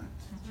 Keep doing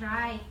it. That's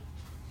right.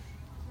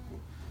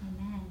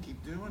 Amen.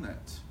 Keep doing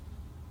it.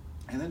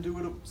 And then do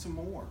it some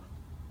more.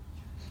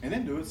 And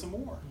then do it some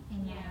more.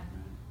 Amen. Yeah.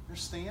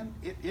 Understand?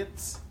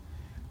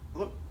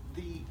 Look,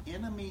 the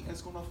enemy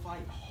is going to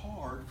fight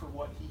hard for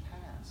what he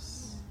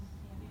has.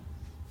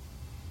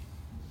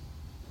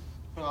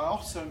 But I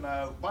also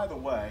know, by the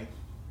way,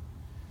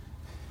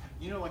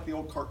 like the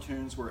old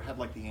cartoons where it had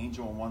like the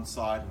angel on one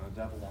side and the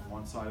devil on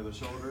one side of the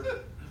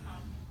shoulder?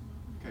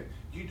 Okay,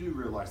 you do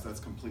realize that's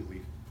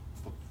completely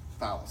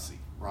fallacy,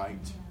 right?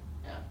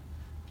 Yeah.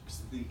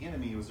 Because the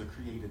enemy was a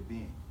created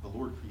being. The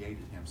Lord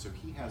created him, so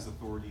he has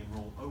authority and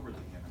rule over the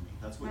enemy.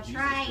 That's what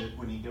Jesus did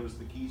when he gave us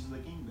the keys of the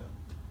kingdom.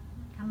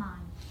 Come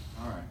on.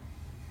 All right.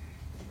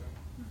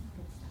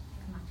 Good stuff.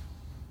 Come on.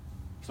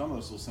 Some of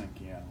this will sink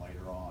in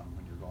later on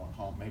when you're going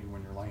home. Maybe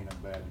when you're laying in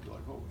bed, you'll be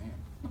like, oh,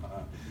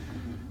 man.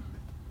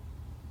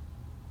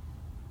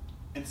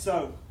 And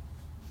so,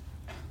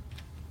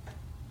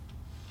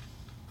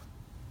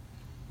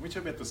 Let me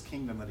tell you about this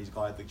kingdom that he's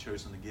gladly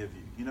chosen to give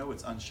you. You know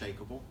it's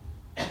unshakable.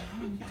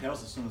 He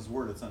tells us in his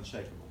word it's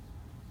unshakable.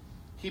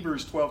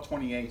 Hebrews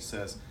 12:28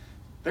 says,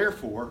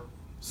 therefore,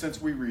 since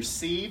we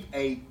receive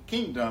a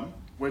kingdom,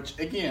 which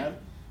again,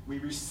 we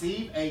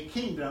receive a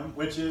kingdom,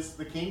 which is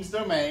the king's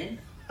domain,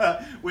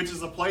 which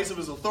is a place of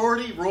his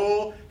authority,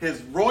 rule,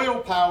 his royal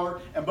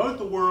power, and both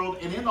the world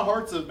and in the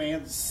hearts of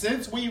man.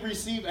 Since we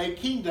receive a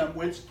kingdom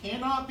which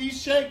cannot be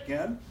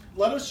shaken,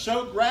 let us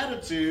show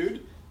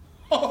gratitude.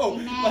 Oh,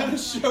 Amen. Let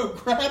us show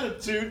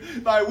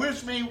gratitude by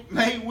which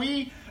may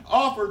we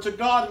offer to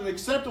God an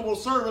acceptable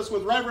service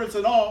with reverence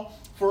and awe,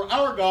 for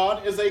our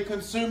God is a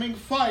consuming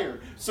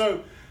fire.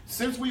 So,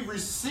 since we've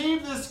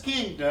received this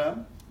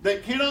kingdom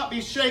that cannot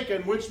be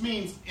shaken, which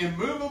means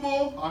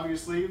immovable,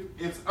 obviously,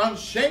 it's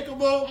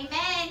unshakable.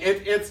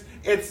 Amen.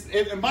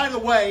 And by the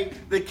way,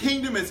 the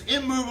kingdom is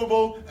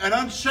immovable and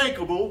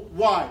unshakable.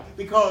 Why?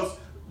 Because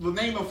the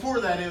name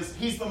before that is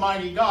He's the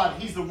mighty God.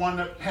 He's the one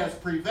that has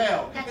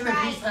prevailed. That's and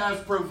right. if He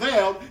has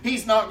prevailed,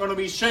 He's not going to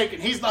be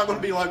shaken. He's not going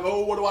to be like,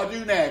 oh, what do I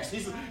do next?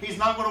 He's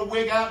not going to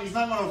wig out. He's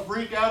not going to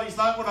freak out. He's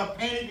not going to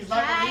panic. He's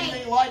not going to do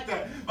anything like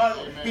that. But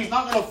He's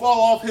not going to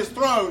fall off His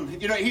throne.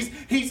 You know,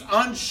 He's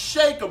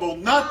unshakable.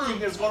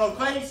 Nothing is going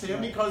to face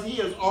Him because He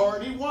has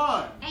already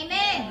won.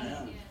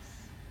 Amen.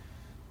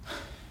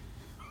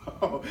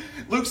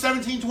 Luke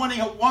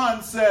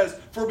 17:21 says,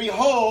 for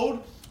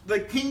behold, the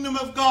kingdom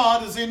of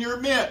God is in your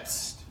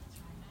midst.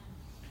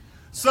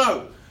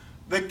 So,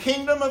 the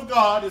kingdom of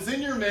God is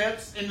in your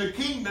midst, and the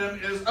kingdom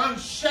is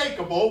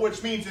unshakable,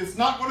 which means it's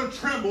not going to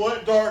tremble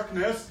at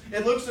darkness.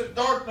 It looks at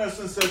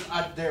darkness and says,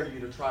 I dare you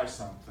to try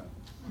something.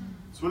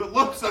 That's what it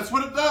looks, that's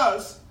what it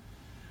does.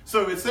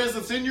 So it says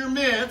it's in your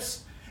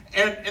midst,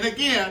 and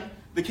again,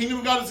 the kingdom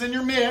of God is in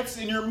your midst.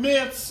 In your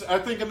midst, I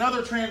think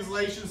another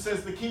translation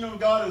says the kingdom of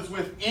God is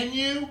within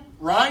you,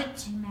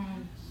 right?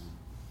 Amen.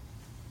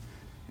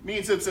 It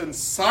means it's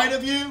inside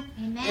of you.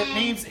 Amen. It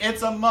means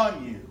it's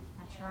among you.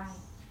 That's right.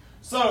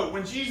 So,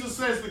 when Jesus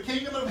says the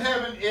kingdom of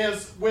heaven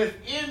is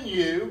within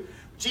you,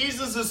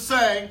 Jesus is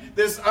saying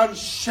this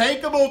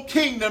unshakable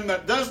kingdom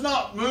that does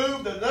not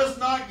move, that does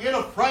not get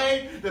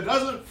afraid, that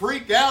doesn't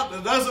freak out,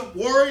 that doesn't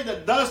worry,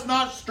 that does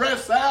not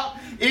stress out,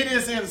 it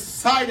is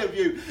inside of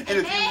you. And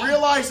if you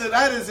realize that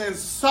that is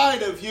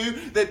inside of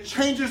you, that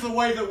changes the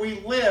way that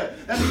we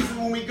live. That means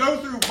when we go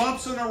through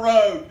bumps in the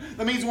road,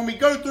 that means when we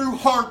go through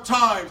hard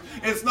times,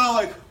 it's not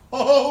like,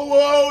 oh,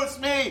 whoa, it's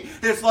me.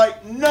 It's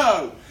like,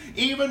 no.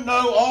 Even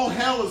though all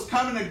hell is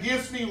coming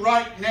against me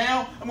right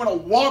now, I'm going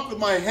to walk with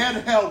my head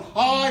held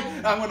high.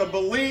 I'm going to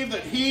believe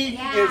that He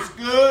is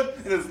good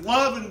and His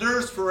love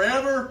endures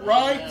forever,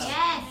 right?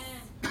 Yes.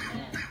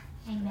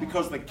 Amen.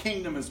 Because the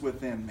kingdom is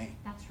within me.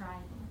 That's right.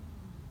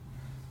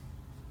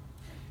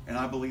 And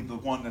I believe the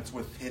one that's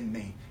within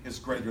me is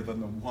greater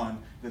than the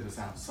one that is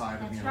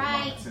outside of me, That's or the one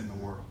right. that's in the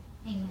world.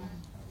 Amen.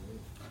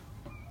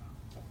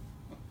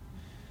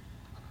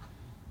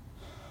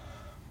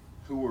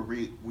 Who are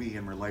we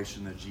in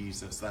relation to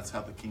Jesus? That's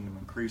how the kingdom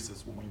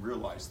increases when we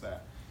realize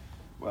that.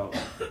 Well,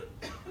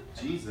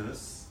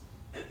 Jesus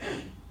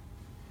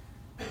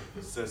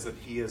says that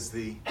He is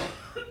the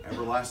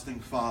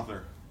everlasting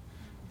Father.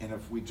 And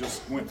if we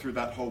just went through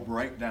that whole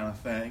breakdown of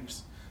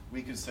things,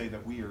 we could say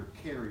that we are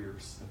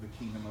carriers of the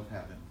kingdom of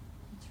heaven.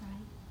 That's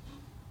right.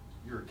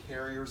 You're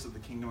carriers of the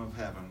kingdom of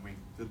heaven. We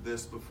did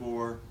this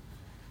before.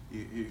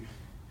 It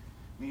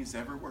means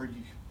everywhere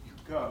you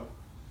go,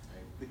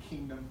 the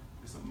kingdom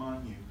is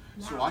among you.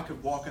 Yeah. So I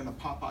could walk in the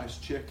Popeye's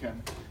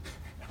chicken.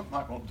 I'm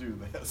not going to do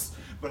this,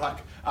 but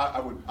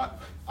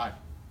I've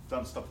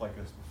done stuff like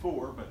this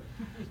before, but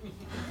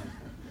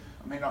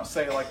I may not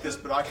say it like this,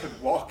 but I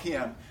could walk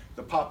in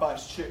the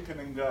Popeye's chicken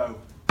and go,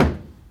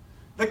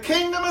 the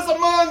kingdom is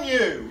among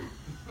you.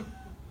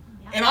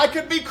 Yeah. And I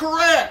could be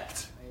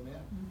correct. Amen.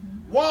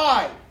 Mm-hmm.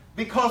 Why?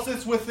 Because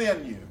it's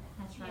within you.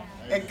 That's right.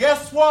 And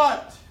guess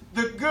what?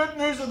 The good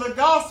news of the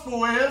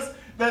gospel is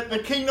that the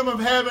kingdom of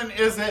heaven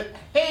is at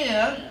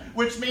hand,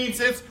 which means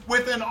it's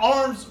within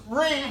arm's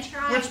reach, That's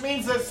right. which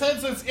means that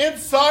since it's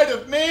inside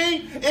of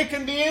me, it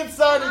can be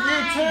inside of you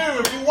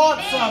too if you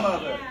want some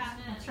of it. Yeah.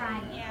 That's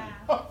right. Yeah.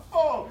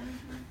 Oh.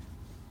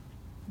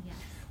 Yes.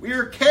 We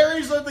are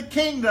carriers of the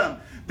kingdom.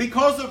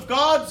 Because of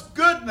God's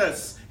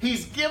goodness,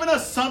 He's given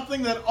us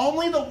something that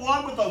only the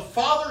one with a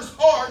Father's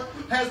heart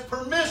has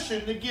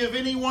permission to give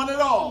anyone at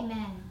all.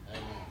 Amen.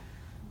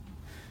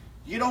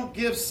 You don't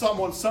give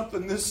someone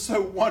something this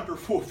so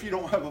wonderful if you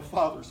don't have a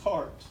Father's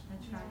heart.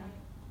 That's right.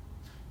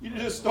 You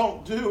just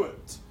don't do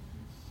it.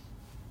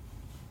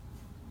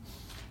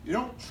 You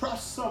don't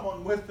trust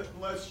someone with it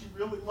unless you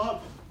really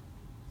love them.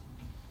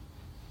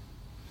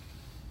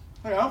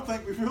 Hey, I don't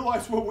think we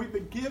realize what we've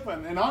been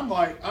given. And I'm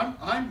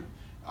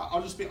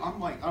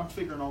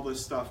figuring all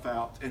this stuff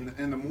out. And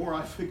the more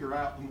I figure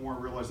out, the more I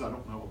realize I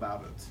don't know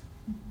about it.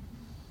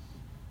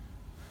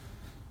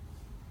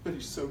 But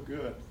He's so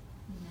good.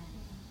 Amen.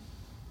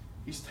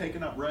 He's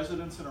taken up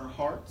residence in our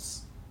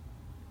hearts.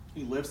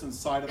 He lives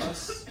inside of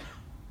us.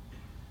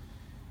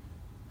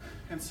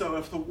 And so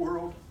if the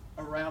world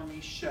around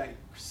me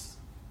shakes,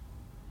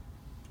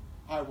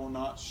 I will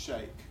not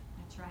shake.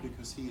 That's right.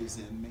 Because he is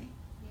in me.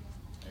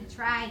 That's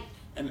right.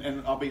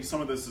 And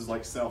some of this is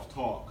like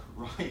self-talk,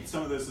 right?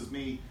 Some of this is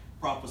me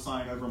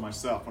prophesying over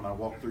myself when I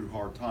walk through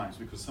hard times,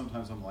 because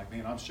sometimes I'm like,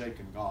 man, I'm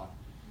shaking God.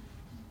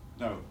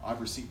 No,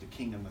 I've received a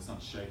kingdom that's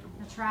unshakable.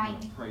 That's right. I'm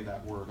going to pray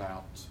that word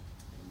out.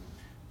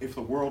 If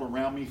the world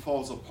around me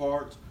falls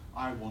apart,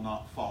 I will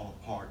not fall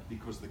apart,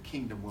 because the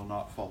kingdom will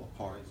not fall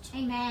apart.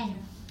 Amen.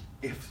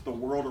 If the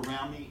world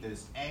around me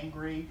is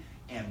angry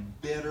and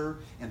bitter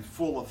and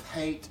full of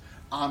hate,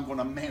 I'm going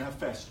to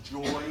manifest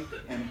joy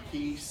and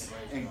peace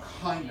and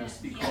kindness,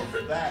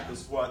 because that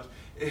is what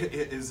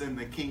is in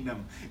the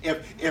kingdom.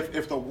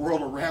 If the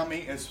world around me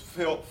is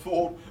filled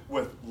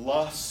with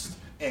lust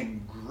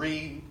and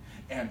greed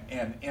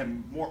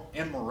and more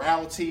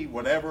immorality,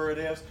 whatever it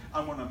is,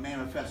 I'm going to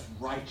manifest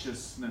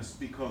righteousness,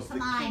 because the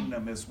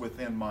kingdom is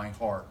within my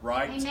heart,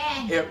 right?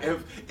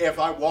 Amen. If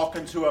I walk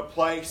into a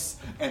place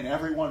and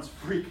everyone's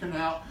freaking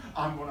out,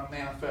 I'm going to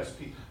manifest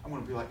peace. I'm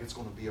going to be like, it's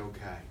going to be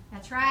okay.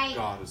 That's right.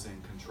 God is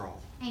in control.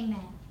 Amen.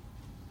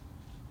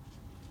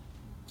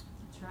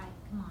 That's right.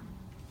 Come on.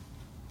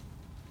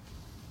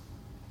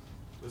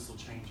 This will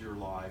change your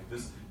life.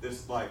 This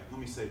like, let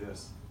me say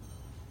this.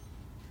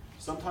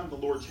 Sometimes the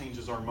Lord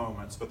changes our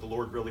moments, but the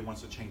Lord really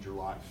wants to change your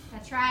life.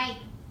 That's right.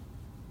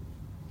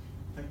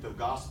 I think the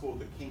gospel of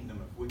the kingdom,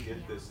 if we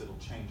get this, it'll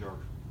change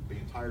the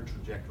entire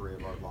trajectory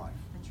of our life.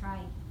 That's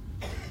right.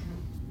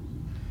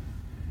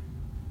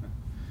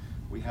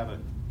 We have a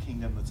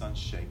kingdom that's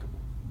unshakable.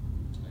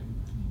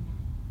 Amen.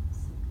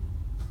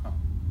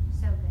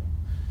 So good.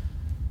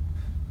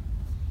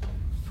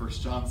 1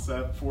 John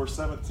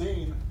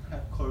 4:17.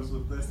 I've closed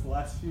with this the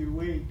last few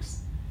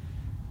weeks.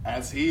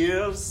 As he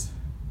is,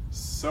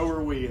 so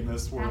are we in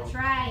this world. That's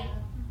right.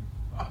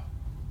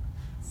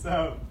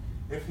 So,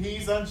 if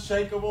he's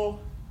unshakable,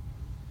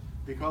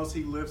 because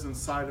he lives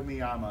inside of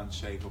me, I'm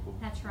unshakable.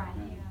 That's right.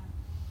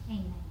 Yeah.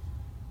 Amen.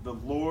 The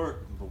world,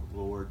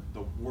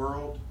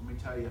 let me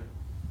tell you,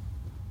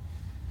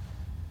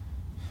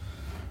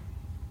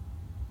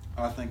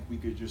 I think we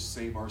could just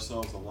save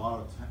ourselves a lot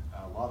of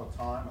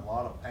time, a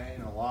lot of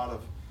pain, a lot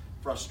of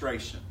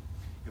frustration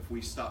if we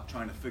stop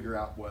trying to figure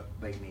out what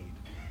they need.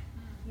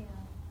 Yeah.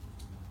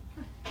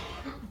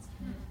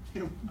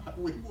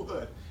 We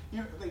would.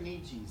 They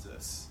need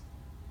Jesus.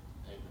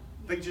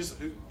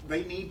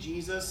 They need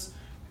Jesus.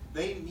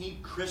 They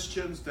need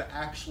Christians to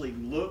actually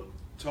look,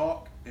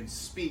 talk, and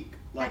speak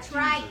like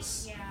That's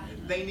Jesus. right.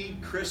 Yeah. They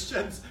need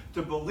Christians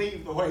to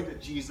believe the way that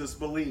Jesus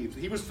believed.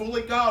 He was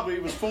fully God, but he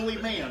was fully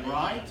man,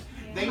 right?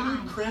 Yeah. They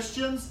need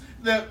Christians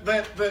that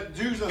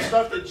do the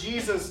stuff that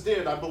Jesus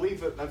did. I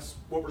believe that that's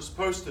what we're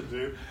supposed to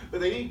do.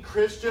 But they need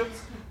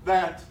Christians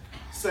that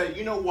say,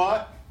 you know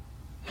what?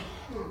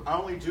 I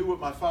only do what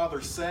my Father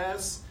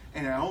says,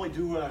 and I only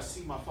do what I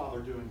see my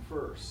Father doing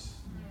first.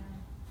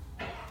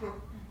 Yeah.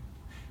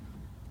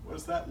 What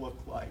does that look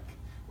like?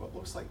 Well, it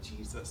looks like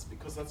Jesus,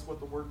 because that's what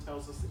the Word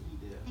tells us that he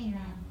did.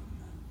 Amen.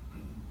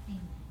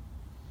 Amen.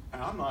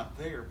 And I'm not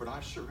there, but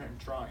I sure am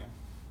trying.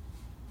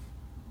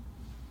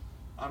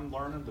 I'm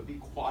learning to be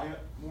quiet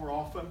more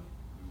often.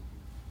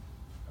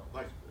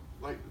 Like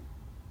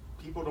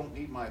people don't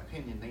need my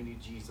opinion, they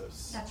need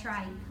Jesus. That's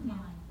right. Come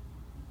on.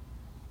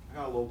 I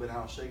got a little bit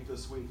out of shape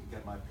this week and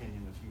got my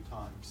opinion a few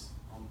times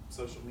on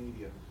social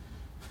media.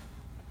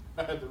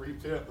 I had to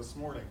repent this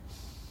morning.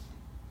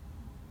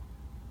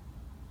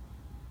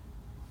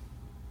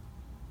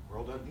 The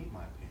world doesn't need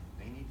my opinion.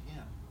 They need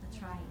him.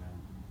 That's right.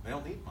 They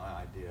don't need my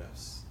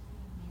ideas.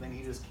 They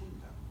need his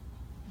kingdom.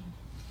 Amen.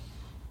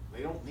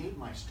 They don't need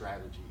my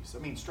strategies. I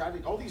mean,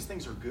 all these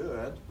things are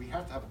good. We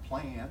have to have a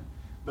plan,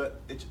 but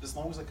as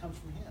long as it comes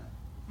from him.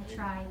 That's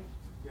right.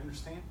 You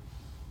understand?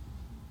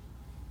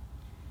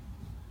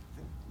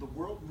 The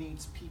world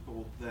needs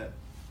people that,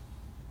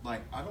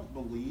 like, I don't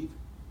believe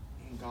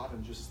in God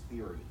in just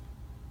theory.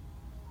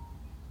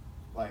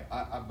 Like,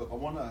 I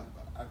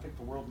think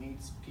the world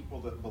needs people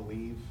that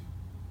believe,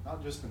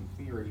 not just in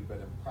theory, but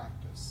in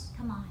practice.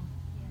 Come on.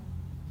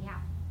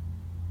 Yeah.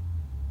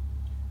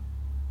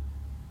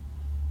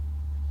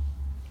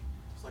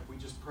 It's like we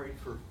just prayed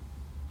for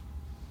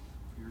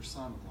your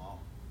son-in-law,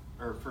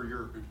 or for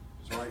your,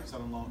 is right,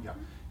 son-in-law? Yeah,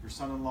 your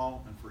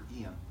son-in-law and for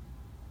Ian.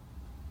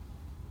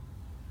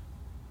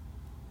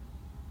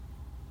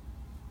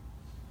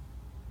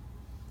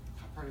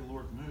 I pray the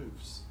Lord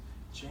moves.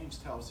 James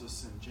tells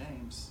us in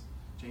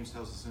James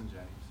tells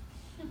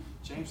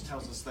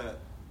us that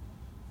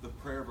the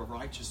prayer of a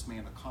righteous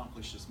man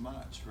accomplishes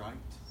much, right?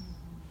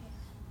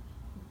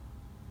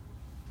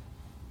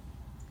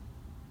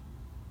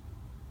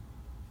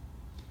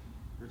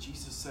 Where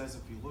Jesus says,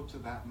 if you look to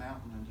that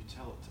mountain and you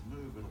tell it to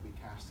move, it'll be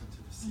cast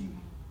into the sea.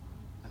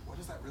 Like, what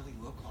does that really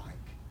look like?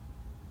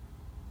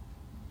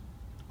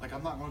 Like,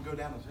 I'm not going to go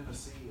down to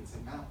Tennessee and say,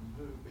 mountain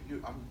move, but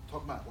I'm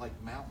talking about, like,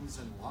 mountains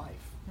in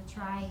life. That's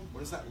right. What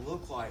does that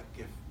look like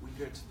if we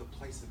go to the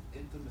place of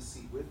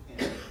intimacy with him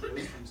and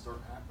those things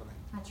start happening?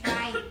 That's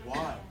right.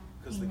 Why?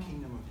 Because the Amen.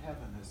 kingdom of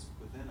heaven is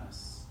within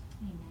us.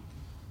 Amen.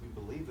 We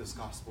believe this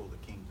gospel of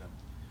the kingdom.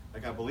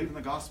 Like, I believe in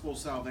the gospel of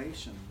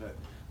salvation, but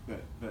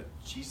But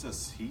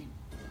Jesus, he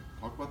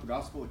talked about the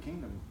gospel of the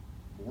kingdom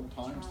more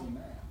times than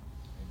that.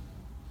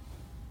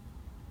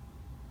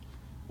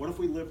 What if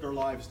we lived our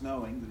lives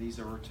knowing that he's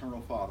our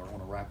eternal Father? I want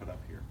to wrap it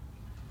up here.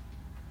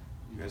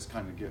 You guys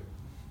kind of get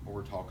what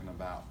we're talking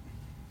about.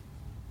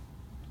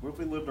 What if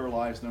we lived our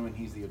lives knowing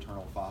he's the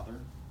eternal Father?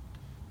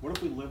 What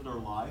if we lived our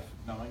life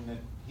knowing that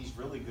he's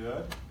really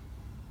good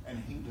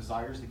and he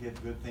desires to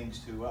give good things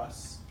to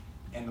us?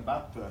 And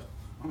about the,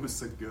 I almost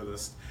said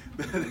goodest,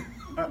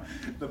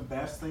 the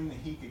best thing that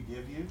he could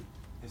give you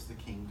is the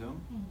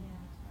kingdom.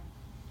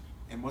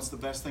 And what's the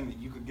best thing that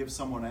you could give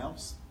someone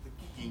else?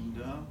 The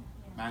kingdom.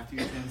 Matthew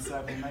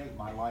 10:7-8,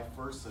 my life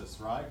verses,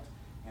 right?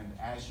 And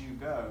as you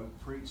go,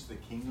 preach the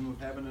kingdom of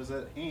heaven is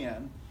at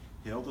hand,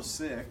 heal the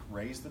sick,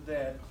 raise the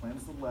dead,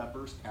 cleanse the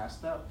lepers,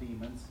 cast out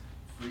demons.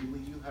 Freely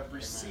you have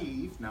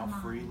received, now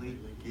freely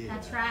give.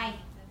 That's right.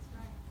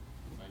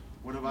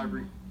 What have I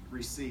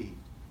received?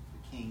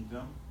 The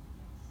kingdom.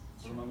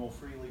 What am I going to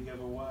freely give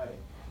away?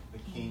 The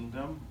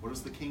kingdom. What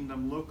does the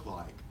kingdom look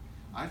like?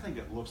 I think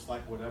it looks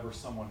like whatever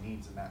someone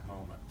needs in that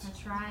moment.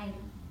 That's right.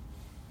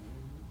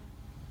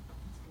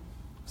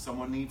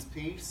 Someone needs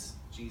peace,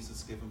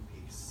 Jesus, give them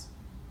peace.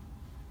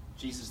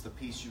 Jesus, the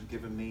peace you've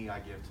given me, I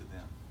give to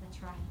them.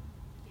 That's right.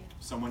 Yeah.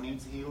 Someone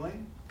needs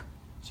healing,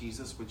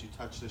 Jesus, would you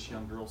touch this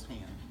young girl's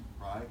hand?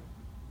 Right?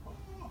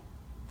 Oh,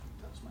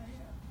 touch my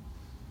hand.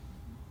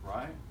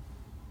 Right?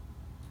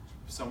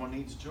 If someone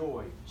needs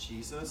joy,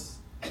 Jesus,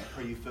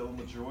 pray you fill them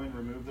with joy and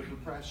remove the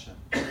depression.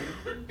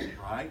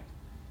 Right?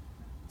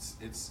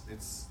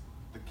 It's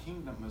the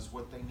kingdom is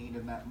what they need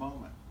in that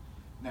moment.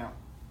 Now,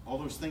 all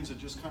those things are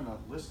just kind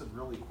of listed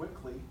really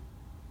quickly.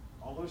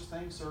 All those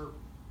things are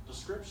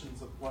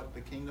descriptions of what the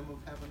kingdom of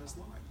heaven is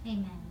like.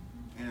 Amen.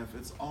 And if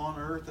it's on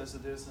earth as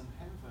it is in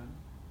heaven,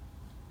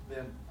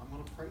 then I'm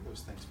going to pray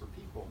those things for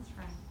people. That's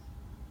right.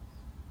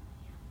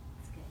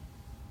 That's good.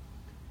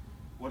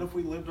 What if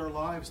we lived our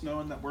lives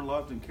knowing that we're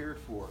loved and cared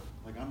for?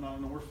 Like, I'm not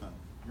an orphan.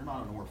 You're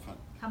not an orphan.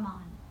 Come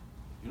on.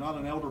 You're not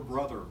an elder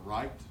brother,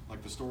 right?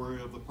 Like the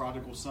story of the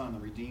prodigal son, the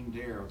redeemed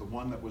heir, the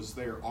one that was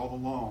there all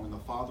along, and the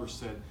father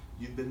said,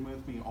 you've been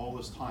with me all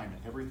this time,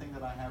 and everything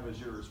that I have is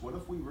yours. What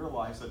if we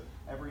realize that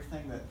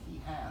everything that he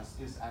has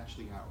is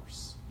actually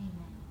ours?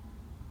 Amen.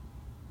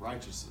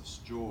 Righteousness,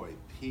 joy,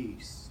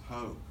 peace,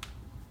 hope,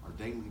 our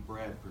daily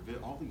bread,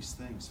 all these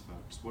things,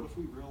 folks. What if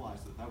we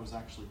realized that that was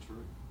actually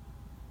true?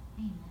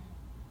 Amen.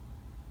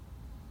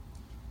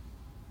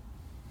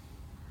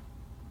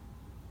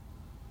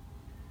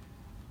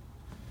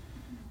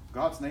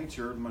 God's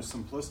nature, the most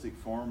simplistic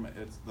form,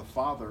 it's the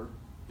Father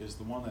is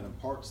the one that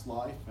imparts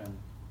life and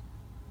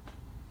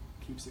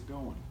keeps it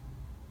going.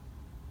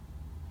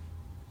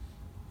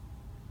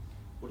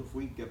 What if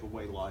we give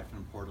away life and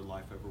imparted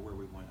life everywhere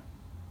we went?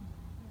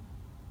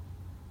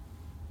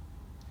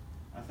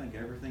 I think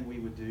everything we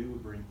would do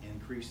would bring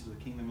increase to the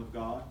kingdom of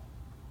God.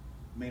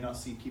 May not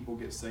see people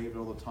get saved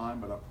all the time,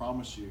 but I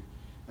promise you,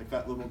 like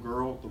that little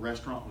girl, the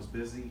restaurant was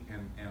busy,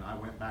 and I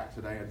went back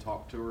today and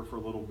talked to her for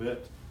a little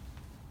bit.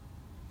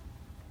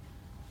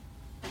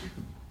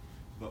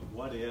 But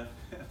what if,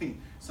 I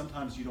mean,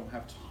 sometimes you don't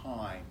have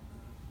time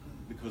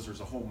because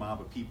there's a whole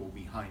mob of people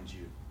behind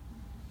you.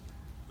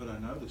 But I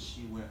know that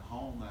she went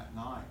home that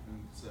night and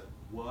said,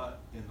 what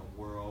in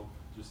the world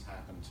just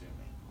happened to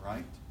me,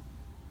 right?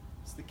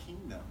 It's the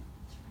kingdom.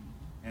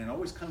 And it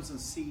always comes in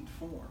seed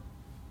form.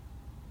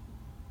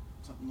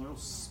 Something real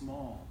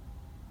small.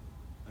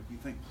 Like you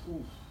think,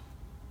 poof.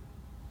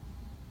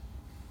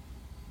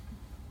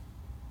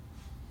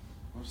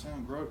 Well,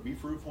 sound grow, be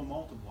fruitful and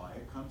multiply.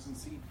 It comes in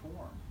seed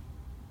form.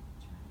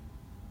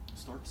 It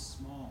starts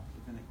small,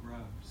 but then it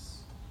grows.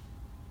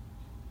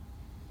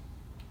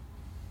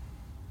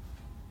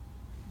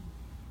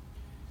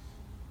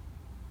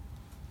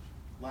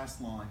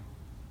 Last line,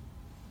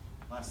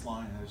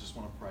 and I just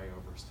want to pray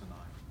over us tonight.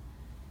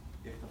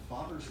 If the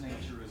Father's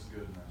nature is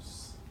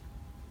goodness,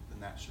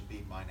 then that should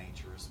be my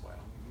nature as well.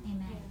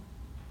 Amen.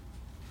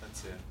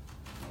 That's it.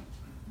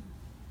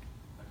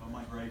 Like on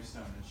my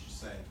gravestone, it should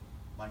say,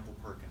 Michael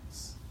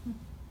Perkins,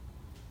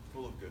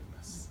 full of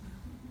goodness.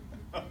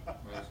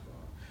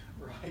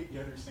 Right? You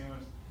understand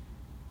what?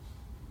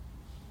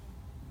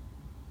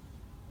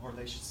 Or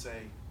they should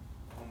say,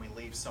 when we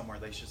leave somewhere,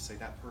 they should say,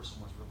 that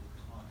person was really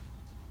kind.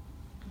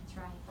 That's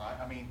right. Right?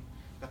 I mean,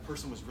 that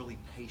person was really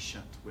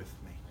patient with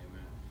me.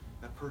 Amen.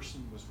 That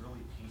person was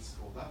really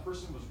peaceful. That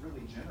person was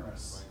really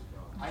generous.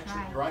 That's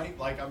Right. right.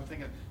 Like I'm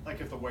thinking,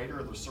 like if the waiter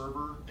or the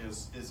server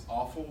is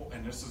awful,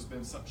 and this has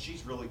been something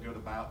she's really good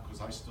about,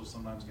 because I still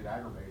sometimes get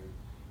aggravated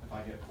if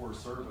I get poor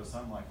service.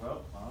 I'm like,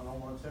 well, I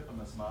don't want to tip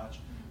them as much,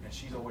 and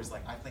she's always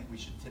like, I think we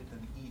should tip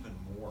them even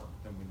more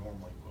than we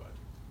normally would.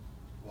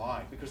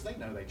 Why? Because they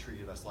know they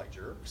treated us like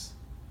jerks.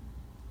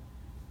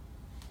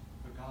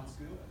 But God's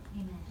good.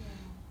 Amen.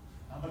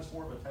 How much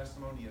more of a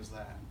testimony is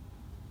that?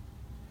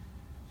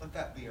 Let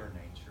that be our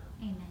nature.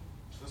 Amen.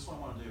 So this is what I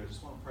want to do. I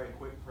just want to pray a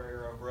quick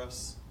prayer over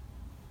us.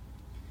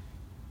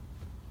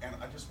 And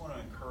I just want to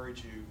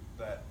encourage you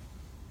that,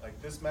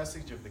 like, this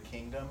message of the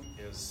kingdom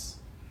is,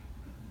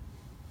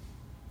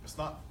 it's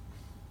not,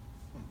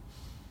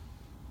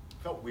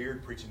 felt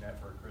weird preaching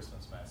that for a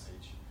Christmas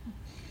message,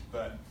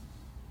 but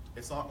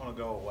it's not going to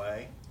go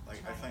away. Like,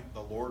 I think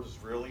the Lord is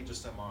really,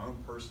 just in my own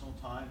personal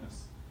time,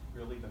 has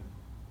really been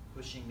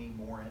pushing me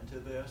more into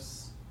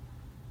this.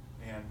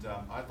 And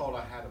I thought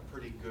I had a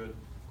pretty good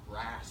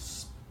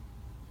grasp.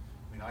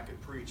 I mean, I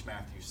could preach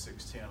Matthew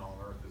 6:10, on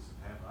earth as in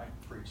heaven. I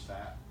could preach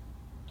that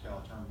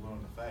until I turned blue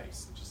in the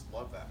face. I just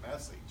love that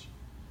message.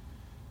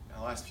 In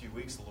the last few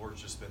weeks, the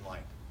Lord's just been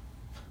like,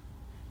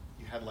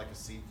 you had like a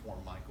seed form,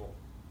 Michael.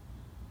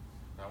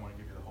 But I want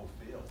to give you the whole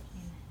field.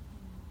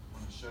 I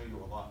want to show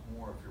you a lot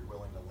more if you're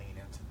willing to lean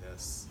into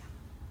this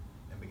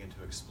and begin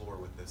to explore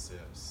what this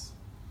is.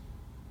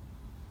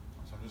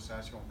 So I'm just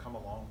asking you to come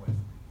along with me,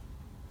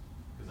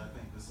 because I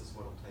think this is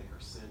what will take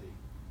our city.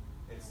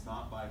 It's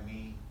not by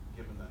me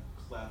giving a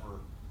clever,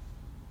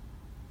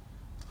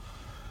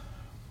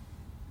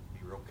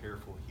 be real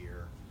careful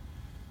here.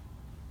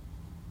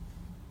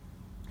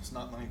 It's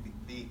not going to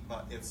be,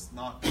 but it's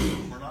not,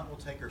 we're not going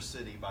to take our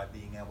city by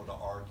being able to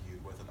argue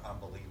with an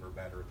unbeliever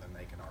better than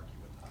they can argue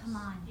with us. Come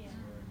on. Yeah.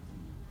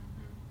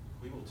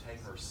 We will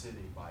take our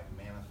city by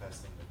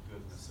manifesting the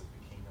goodness of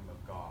the kingdom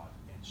of God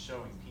and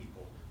showing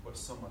people what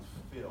someone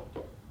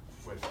filled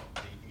with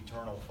the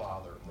eternal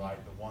Father, right?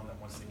 The one that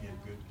wants to give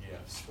good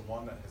gifts, the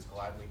one that has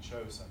gladly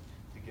chosen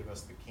to give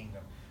us the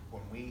kingdom.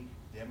 When we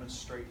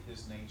demonstrate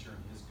his nature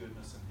and his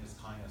goodness and his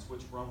kindness,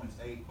 which Romans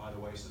 8, by the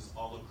way, says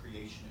all of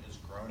creation is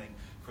groaning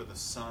for the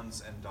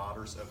sons and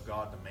daughters of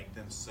God to make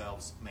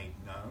themselves made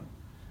known.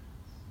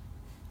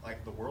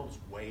 Like, the world's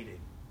waiting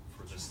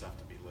for this stuff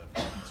to be lived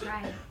out. That's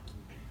right.